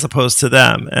 and as opposed to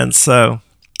them. And so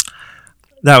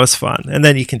that was fun. And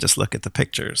then you can just look at the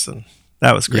pictures, and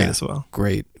that was great as well.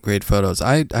 Great photos.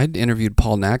 I interviewed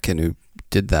Paul Natkin, who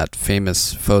did that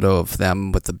famous photo of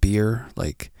them with the beer,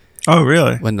 oh,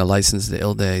 really? When the License to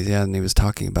Ill days, yeah, and he was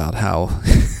talking about how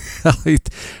he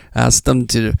asked them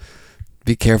to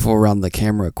be careful around the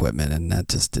camera equipment, and that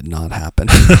just did not happen.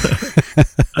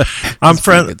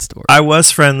 I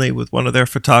was friendly with one of their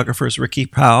photographers, Ricky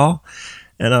Powell,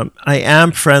 and I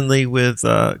am friendly with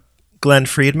Glenn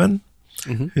Friedman,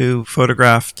 who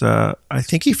photographed. I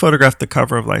think he photographed the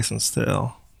cover of License to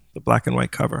Ill, the black and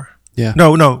white cover. Yeah.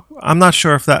 No, I'm not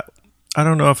sure if that. I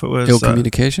don't know if it was Ill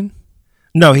Communication.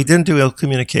 No, he didn't do Ill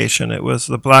Communication. It was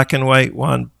the black and white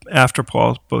one after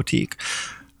Paul's Boutique.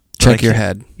 Check Your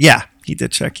Head. Yeah, he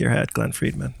did Check Your Head, Glenn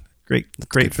Friedman. Great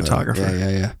photographer.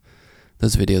 Yeah.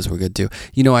 Those videos were good too.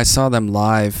 I saw them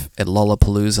live at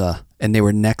Lollapalooza, and they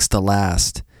were next to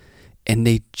last, and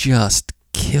they just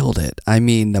killed it. I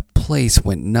mean, the place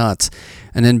went nuts.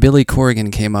 And then Billy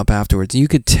Corrigan came up afterwards. You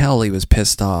could tell he was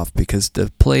pissed off because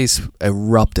the place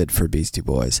erupted for Beastie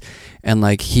Boys. And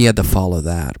he had to follow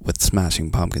that with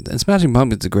Smashing Pumpkins. And Smashing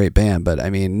Pumpkins is a great band, but I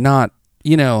mean, not,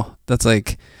 that's I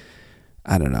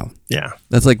don't know. Yeah.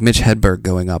 That's like Mitch Hedberg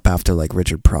going up after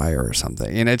Richard Pryor or something.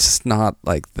 And it's just not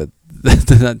the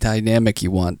dynamic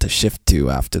you want to shift to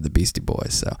after the Beastie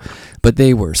Boys. So, but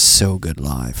they were so good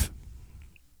live.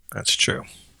 That's true.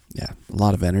 Yeah, a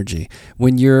lot of energy.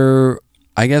 When you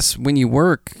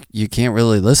work, you can't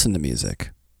really listen to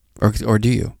music, or do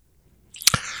you?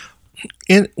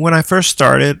 When I first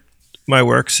started my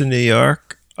works in New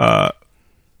York, a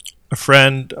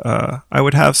friend, I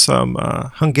would have some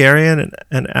Hungarian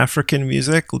and African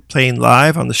music playing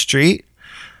live on the street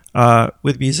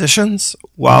with musicians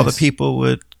while the people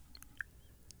would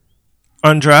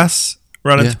undress,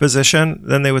 run into position.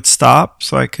 Then they would stop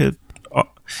so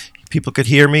people could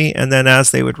hear me, and then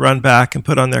as they would run back and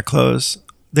put on their clothes,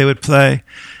 they would play.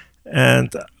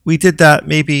 And we did that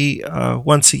maybe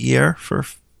once a year for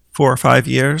 4 or 5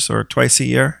 years, or twice a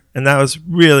year, and that was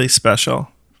really special.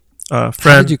 How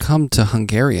did you come to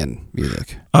Hungarian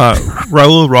music?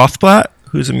 Raoul Rothblatt,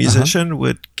 who's a musician,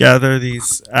 would gather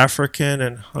these African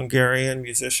and Hungarian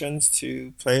musicians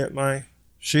to play at my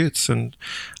shoots, and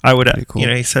I would, cool.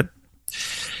 He said,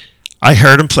 I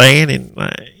heard him playing,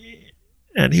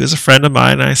 and he was a friend of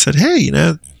mine. And I said, hey,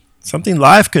 something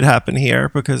live could happen here,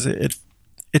 because it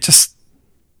just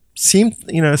seemed,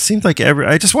 it seemed like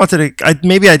I just wanted to,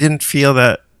 maybe I didn't feel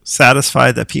that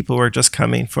satisfied that people were just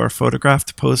coming for a photograph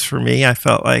to pose for me. I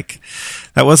felt like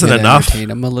that wasn't enough. Entertain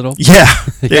them a little. Yeah,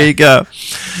 there you go.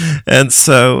 And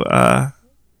so,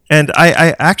 and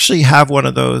I actually have one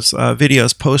of those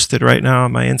videos posted right now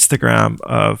on my Instagram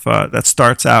of that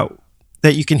starts out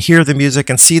that you can hear the music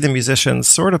and see the musicians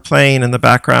sort of playing in the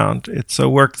background. It's a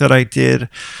work that I did.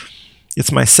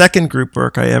 It's my second group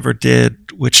work I ever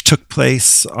did, which took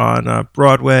place on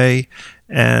Broadway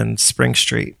and Spring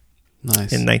Street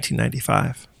in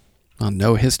 1995. Well,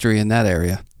 no history in that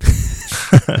area.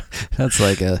 That's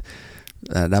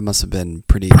that must have been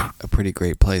a pretty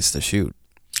great place to shoot.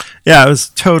 Yeah, it was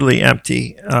totally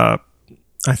empty. I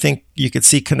think you could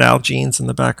see Canal Jeans in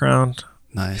the background.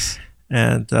 Nice.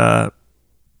 And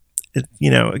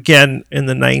again in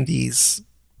the 90s,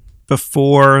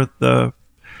 before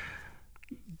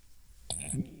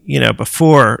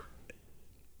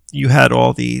you had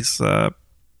all these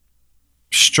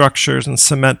structures and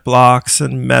cement blocks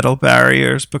and metal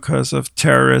barriers because of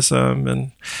terrorism,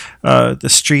 and the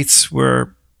streets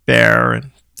were bare,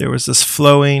 and there was this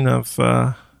flowing of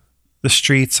the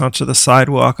streets onto the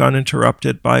sidewalk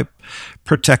uninterrupted by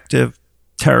protective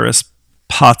terrace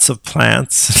pots of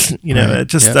plants.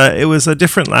 It was a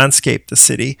different landscape, the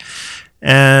city,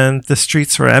 and the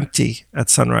streets were empty at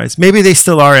sunrise. Maybe they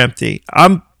still are empty.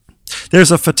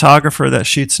 There's a photographer that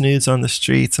shoots nudes on the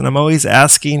streets, and I'm always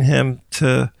asking him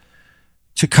to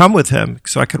come with him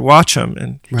so I could watch him.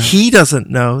 And he doesn't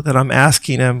know that I'm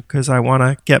asking him because I want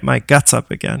to get my guts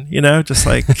up again, just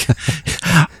like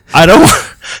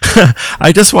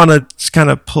I just want to kind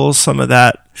of pull some of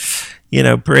that,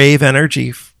 brave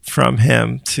energy from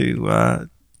him to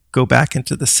go back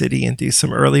into the city and do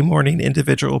some early morning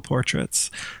individual portraits.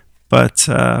 But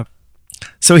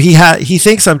so he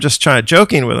thinks I'm just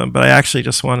joking with him, but I actually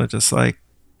just want to just like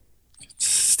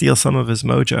steal some of his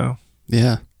mojo.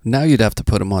 Yeah. Now you'd have to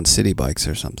put him on city bikes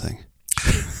or something.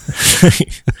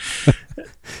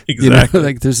 Exactly.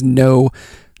 Like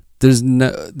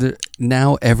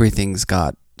now everything's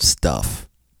got stuff.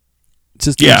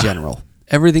 Just in general.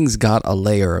 Everything's got a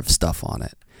layer of stuff on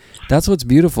it. That's what's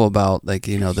beautiful about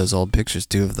those old pictures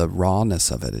too, of the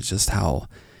rawness of it. It's just how,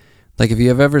 if you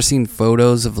have ever seen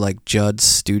photos of Judd's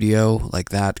studio,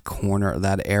 that corner,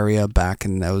 that area back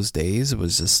in those days, it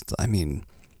was just,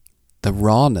 the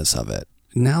rawness of it.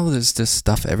 Now there's just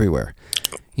stuff everywhere.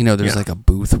 There's a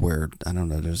booth where, I don't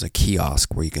know, there's a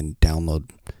kiosk where you can download,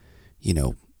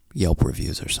 Yelp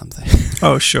reviews or something.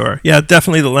 Oh, sure. Yeah,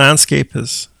 definitely the landscape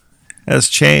has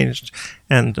changed.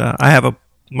 And I have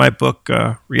my book,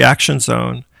 Reaction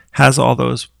Zone, has all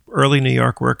those early New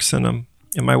York works in them.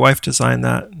 And my wife designed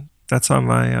that. That's on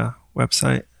my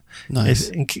website.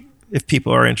 Nice. If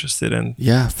people are interested in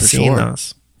seeing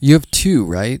those. You have two,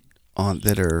 right,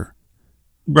 that are...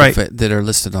 Right. That are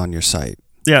listed on your site.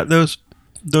 Yeah, those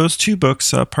two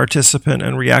books, Participant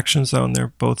and Reaction Zone,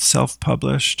 they're both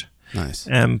self-published. Nice.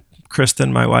 And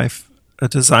Kristen, my wife,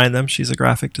 designed them. She's a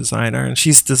graphic designer, and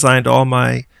she's designed all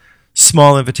my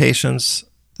small invitations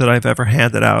that I've ever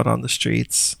handed out on the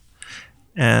streets.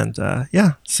 And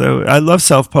so I love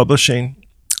self-publishing.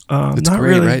 It's not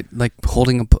great, really, right? Like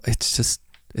holding it's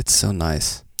so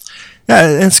nice.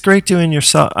 Yeah, it's great doing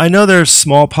yourself. I know there's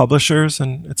small publishers,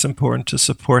 and it's important to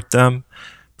support them,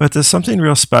 but there's something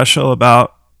real special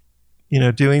about,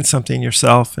 doing something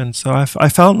yourself. And so I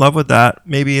fell in love with that.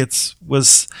 Maybe it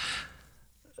was,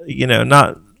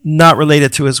 not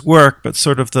related to his work, but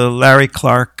sort of the Larry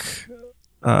Clark,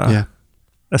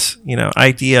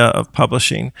 idea of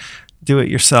publishing, do it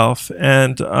yourself.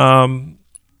 And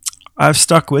I've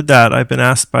stuck with that. I've been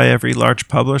asked by every large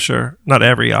publisher, not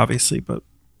every, obviously, but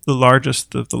the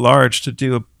largest of the large to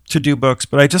do books.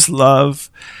 But I just love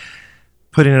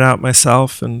putting it out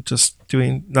myself and just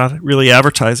not really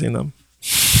advertising them.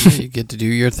 You get to do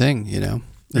your thing,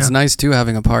 It's nice too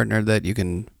having a partner that you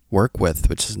can work with,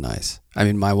 which is nice.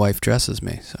 My wife dresses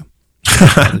me, so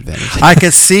I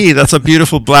can see that's a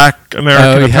beautiful black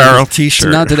American Apparel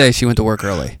T-shirt. Not today. She went to work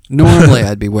early. Normally,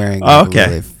 I'd be wearing a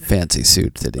really fancy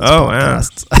suit to these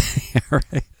podcasts. Yeah,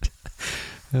 right.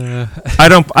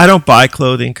 I don't buy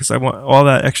clothing because I want all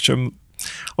that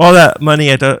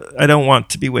money. I don't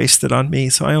want to be wasted on me,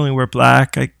 so I only wear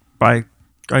black. I buy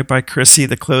Chrissy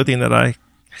the clothing that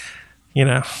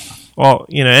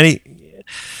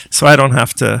so I don't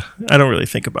have to. I don't really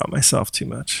think about myself too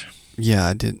much.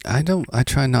 Yeah, I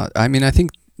try not. I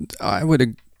think I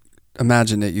would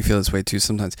imagine that you feel this way too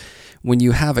sometimes. When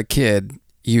you have a kid,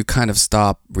 you kind of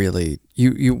stop really.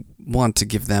 You want to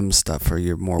give them stuff, or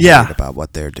you're more worried about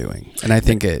what they're doing. And I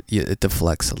think it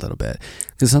deflects a little bit,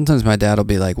 because sometimes my dad will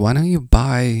be like, "Why don't you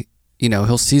buy?"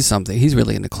 He'll see something. He's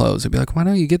really into clothes. He'll be like, "Why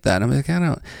don't you get that?" I'm like, I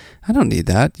don't need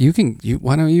that.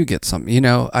 Why don't you get something?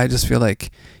 I just feel like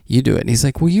you do it. And he's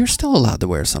like, "Well, you're still allowed to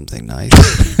wear something nice."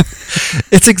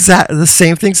 It's exactly the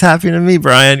same thing's happening to me,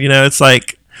 Brian. It's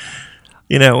like,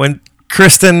 when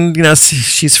Kristen,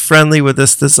 she's friendly with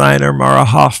this designer, Mara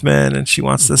Hoffman, and she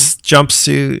wants this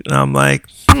jumpsuit. And I'm like,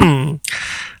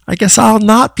 I guess I'll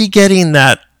not be getting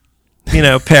that,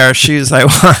 pair of shoes I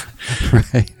want.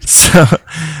 Right.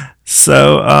 So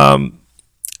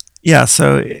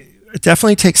it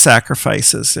definitely takes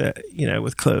sacrifices,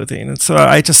 with clothing. And so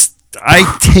I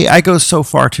go so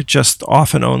far to just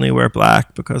often only wear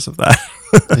black because of that.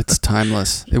 It's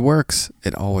timeless. It works.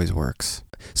 It always works.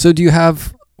 So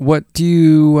what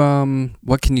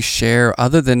can you share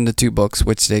other than the two books,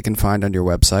 which they can find on your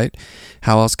website?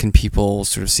 How else can people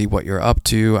sort of see what you're up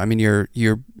to?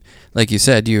 You're like you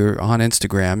said, you're on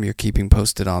Instagram, you're keeping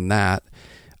posted on that.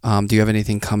 Do you have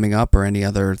anything coming up or any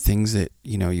other things that,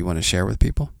 you want to share with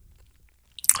people?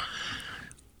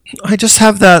 I just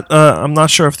have that. I'm not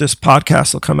sure if this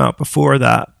podcast will come out before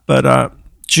that, but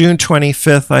June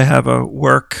 25th, I have a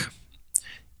work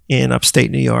in upstate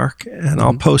New York, and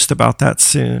I'll post about that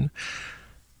soon.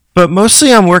 But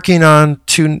mostly I'm working on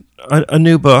a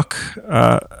new book.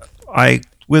 I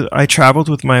traveled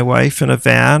with my wife in a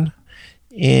van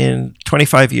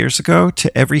 25 years ago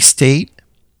to every state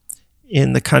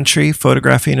in the country,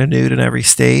 photographing a nude in every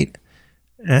state.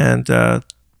 And the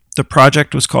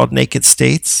project was called Naked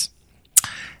States.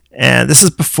 And this is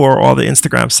before all the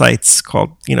Instagram sites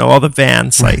called, all the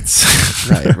van sites.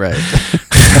 Right.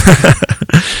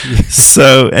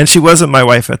 So, and she wasn't my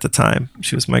wife at the time.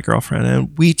 She was my girlfriend.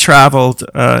 And we traveled,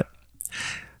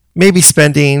 maybe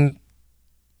spending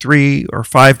 3 or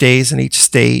 5 days in each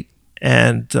state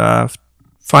and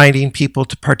finding people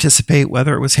to participate,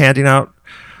 whether it was handing out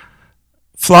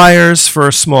flyers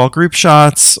for small group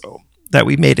shots that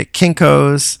we made at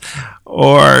Kinko's,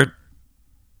 or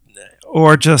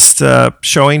just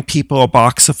showing people a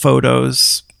box of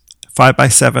photos,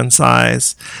 5x7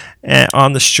 size,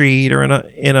 on the street or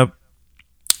in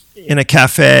a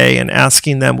cafe, and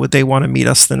asking them would they want to meet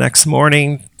us the next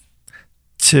morning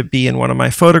to be in one of my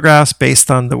photographs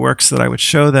based on the works that I would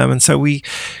show them. And so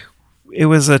it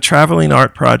was a traveling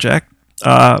art project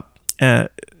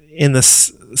in the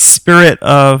spirit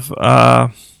of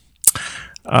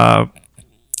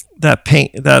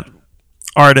that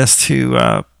artist who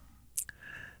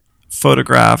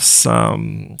photographs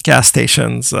gas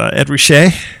stations, Ed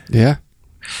Ruscha. Yeah.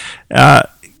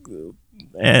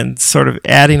 And sort of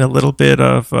adding a little bit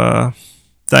of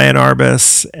Diane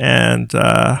Arbus and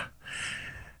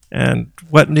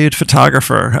what nude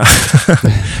photographer.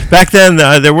 Back then,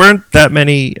 there weren't that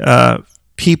many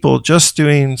people just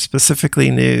doing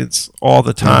specifically nudes all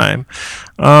the time.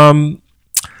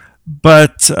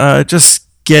 But just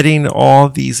getting all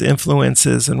these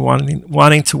influences and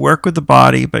wanting to work with the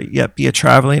body, but yet be a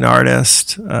traveling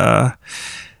artist. I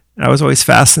was always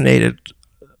fascinated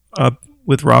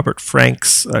with Robert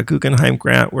Frank's Guggenheim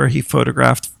grant, where he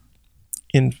photographed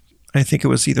in, I think it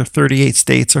was either 38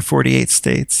 states or 48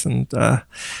 states. And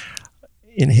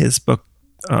in his book,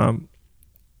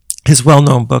 his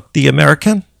well-known book, The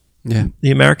Americans. Yeah.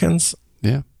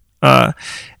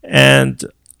 And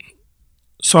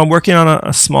so I'm working on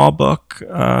a small book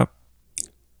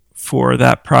for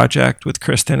that project with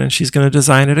Kristen, and she's going to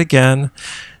design it again.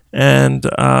 And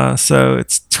so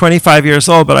it's 25 years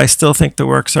old, but I still think the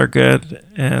works are good,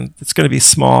 and it's going to be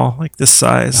small, like this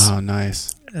size. Oh,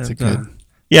 nice. That's and, good.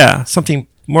 Yeah, something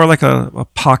more like a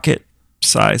pocket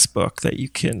size book that you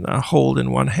can hold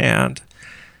in one hand,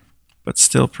 but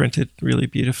still printed really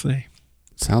beautifully.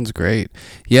 Sounds great.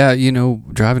 Yeah,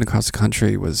 driving across the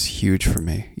country was huge for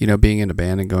me. Being in a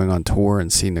band and going on tour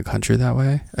and seeing the country that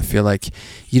way. I feel like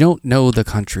you don't know the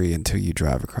country until you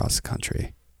drive across the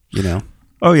country,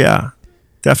 Oh, yeah,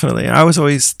 definitely. I was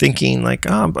always thinking,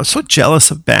 I'm so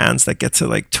jealous of bands that get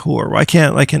to, tour. Why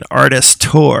can't, an artist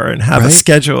tour and have a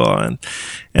schedule? And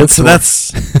so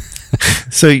that's...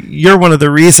 So you're one of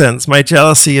the reasons, my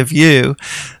jealousy of you,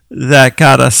 that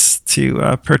got us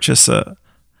to purchase a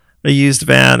used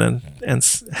van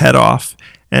and head off.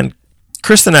 And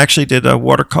Kristen actually did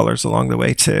watercolors along the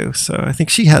way too. So I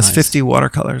think she has 50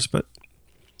 watercolors,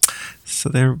 so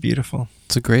they were beautiful.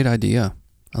 It's a great idea.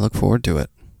 I look forward to it.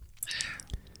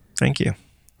 Thank you.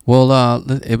 Well,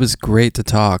 it was great to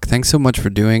talk. Thanks so much for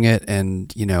doing it.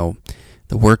 And,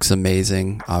 the work's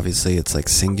amazing. Obviously, it's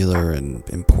singular and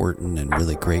important and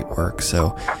really great work.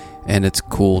 So, and it's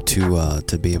cool to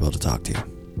be able to talk to you.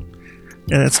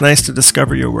 And it's nice to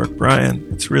discover your work, Brian.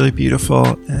 It's really beautiful,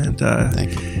 and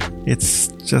thank you. It's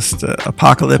just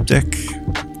apocalyptic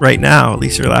right now, at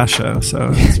least your last show.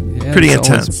 So it's pretty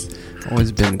intense.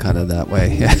 Always been kind of that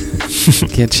way. Yeah.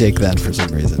 Can't shake that for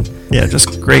some reason. Yeah,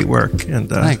 just great work, and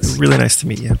thanks. Really nice to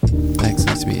meet you. Thanks.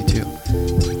 Nice to meet you too.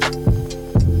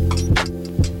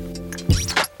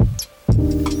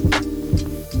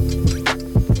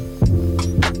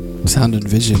 Sound and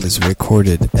Vision is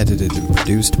recorded, edited, and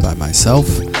produced by myself.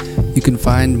 You can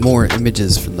find more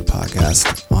images from the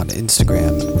podcast on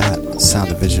Instagram at Sound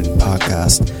and Vision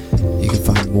Podcast. You can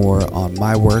find more on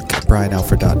my work at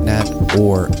brianalfred.net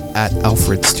or at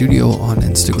Alfred Studio on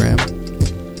Instagram.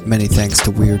 Many thanks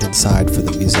to Weird Inside for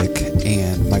the music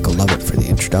and Michael Lovett for the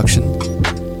introduction.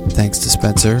 Thanks to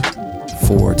Spencer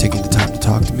for taking the time to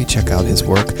talk to me. Check out his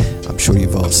work. I'm sure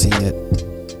you've all seen it.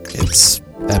 It's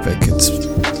epic. It's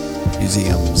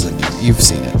museums, and you've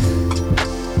seen it.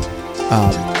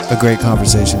 a great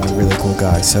conversation, a really cool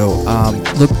guy. So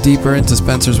look deeper into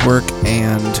Spencer's work,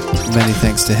 and many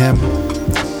thanks to him.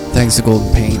 Thanks to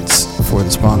Golden Paints for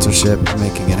the sponsorship,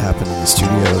 making it happen in the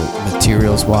studio.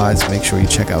 Materials-wise, make sure you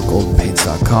check out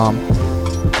goldenpaints.com.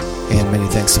 And many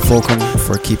thanks to Fulcrum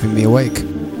for keeping me awake.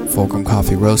 Fulcrum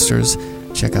Coffee Roasters,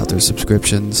 check out their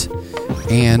subscriptions.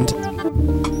 And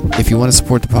if you want to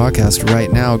support the podcast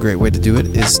right now, a great way to do it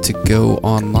is to go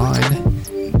online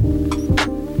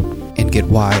and get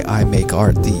Why I Make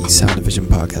Art, the Sound of Vision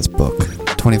podcast book.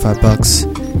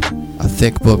 $25, a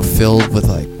thick book filled with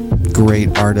like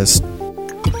great artists,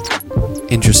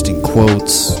 interesting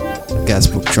quotes,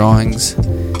 guest book drawings,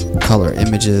 color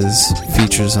images,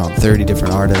 features on 30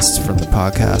 different artists from the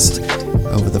podcast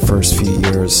over the first few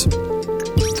years.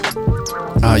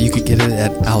 You can get it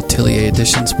at Atelier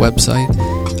Editions website,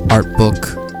 art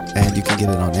book, and you can get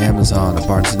it on Amazon or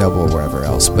Barnes & Noble or wherever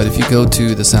else. But if you go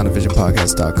to the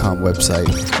soundofvisionpodcast.com website,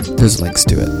 there's links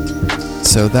to it.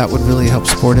 So that would really help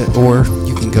support it. Or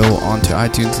you can go onto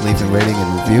iTunes and leave a rating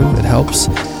and review. It helps.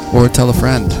 Or tell a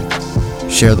friend.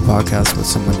 Share the podcast with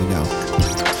someone you know.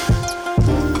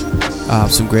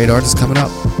 Some great artists coming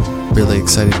up. Really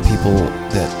exciting people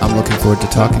that I'm looking forward to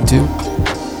talking to.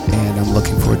 And I'm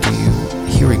looking forward to you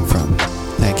hearing from.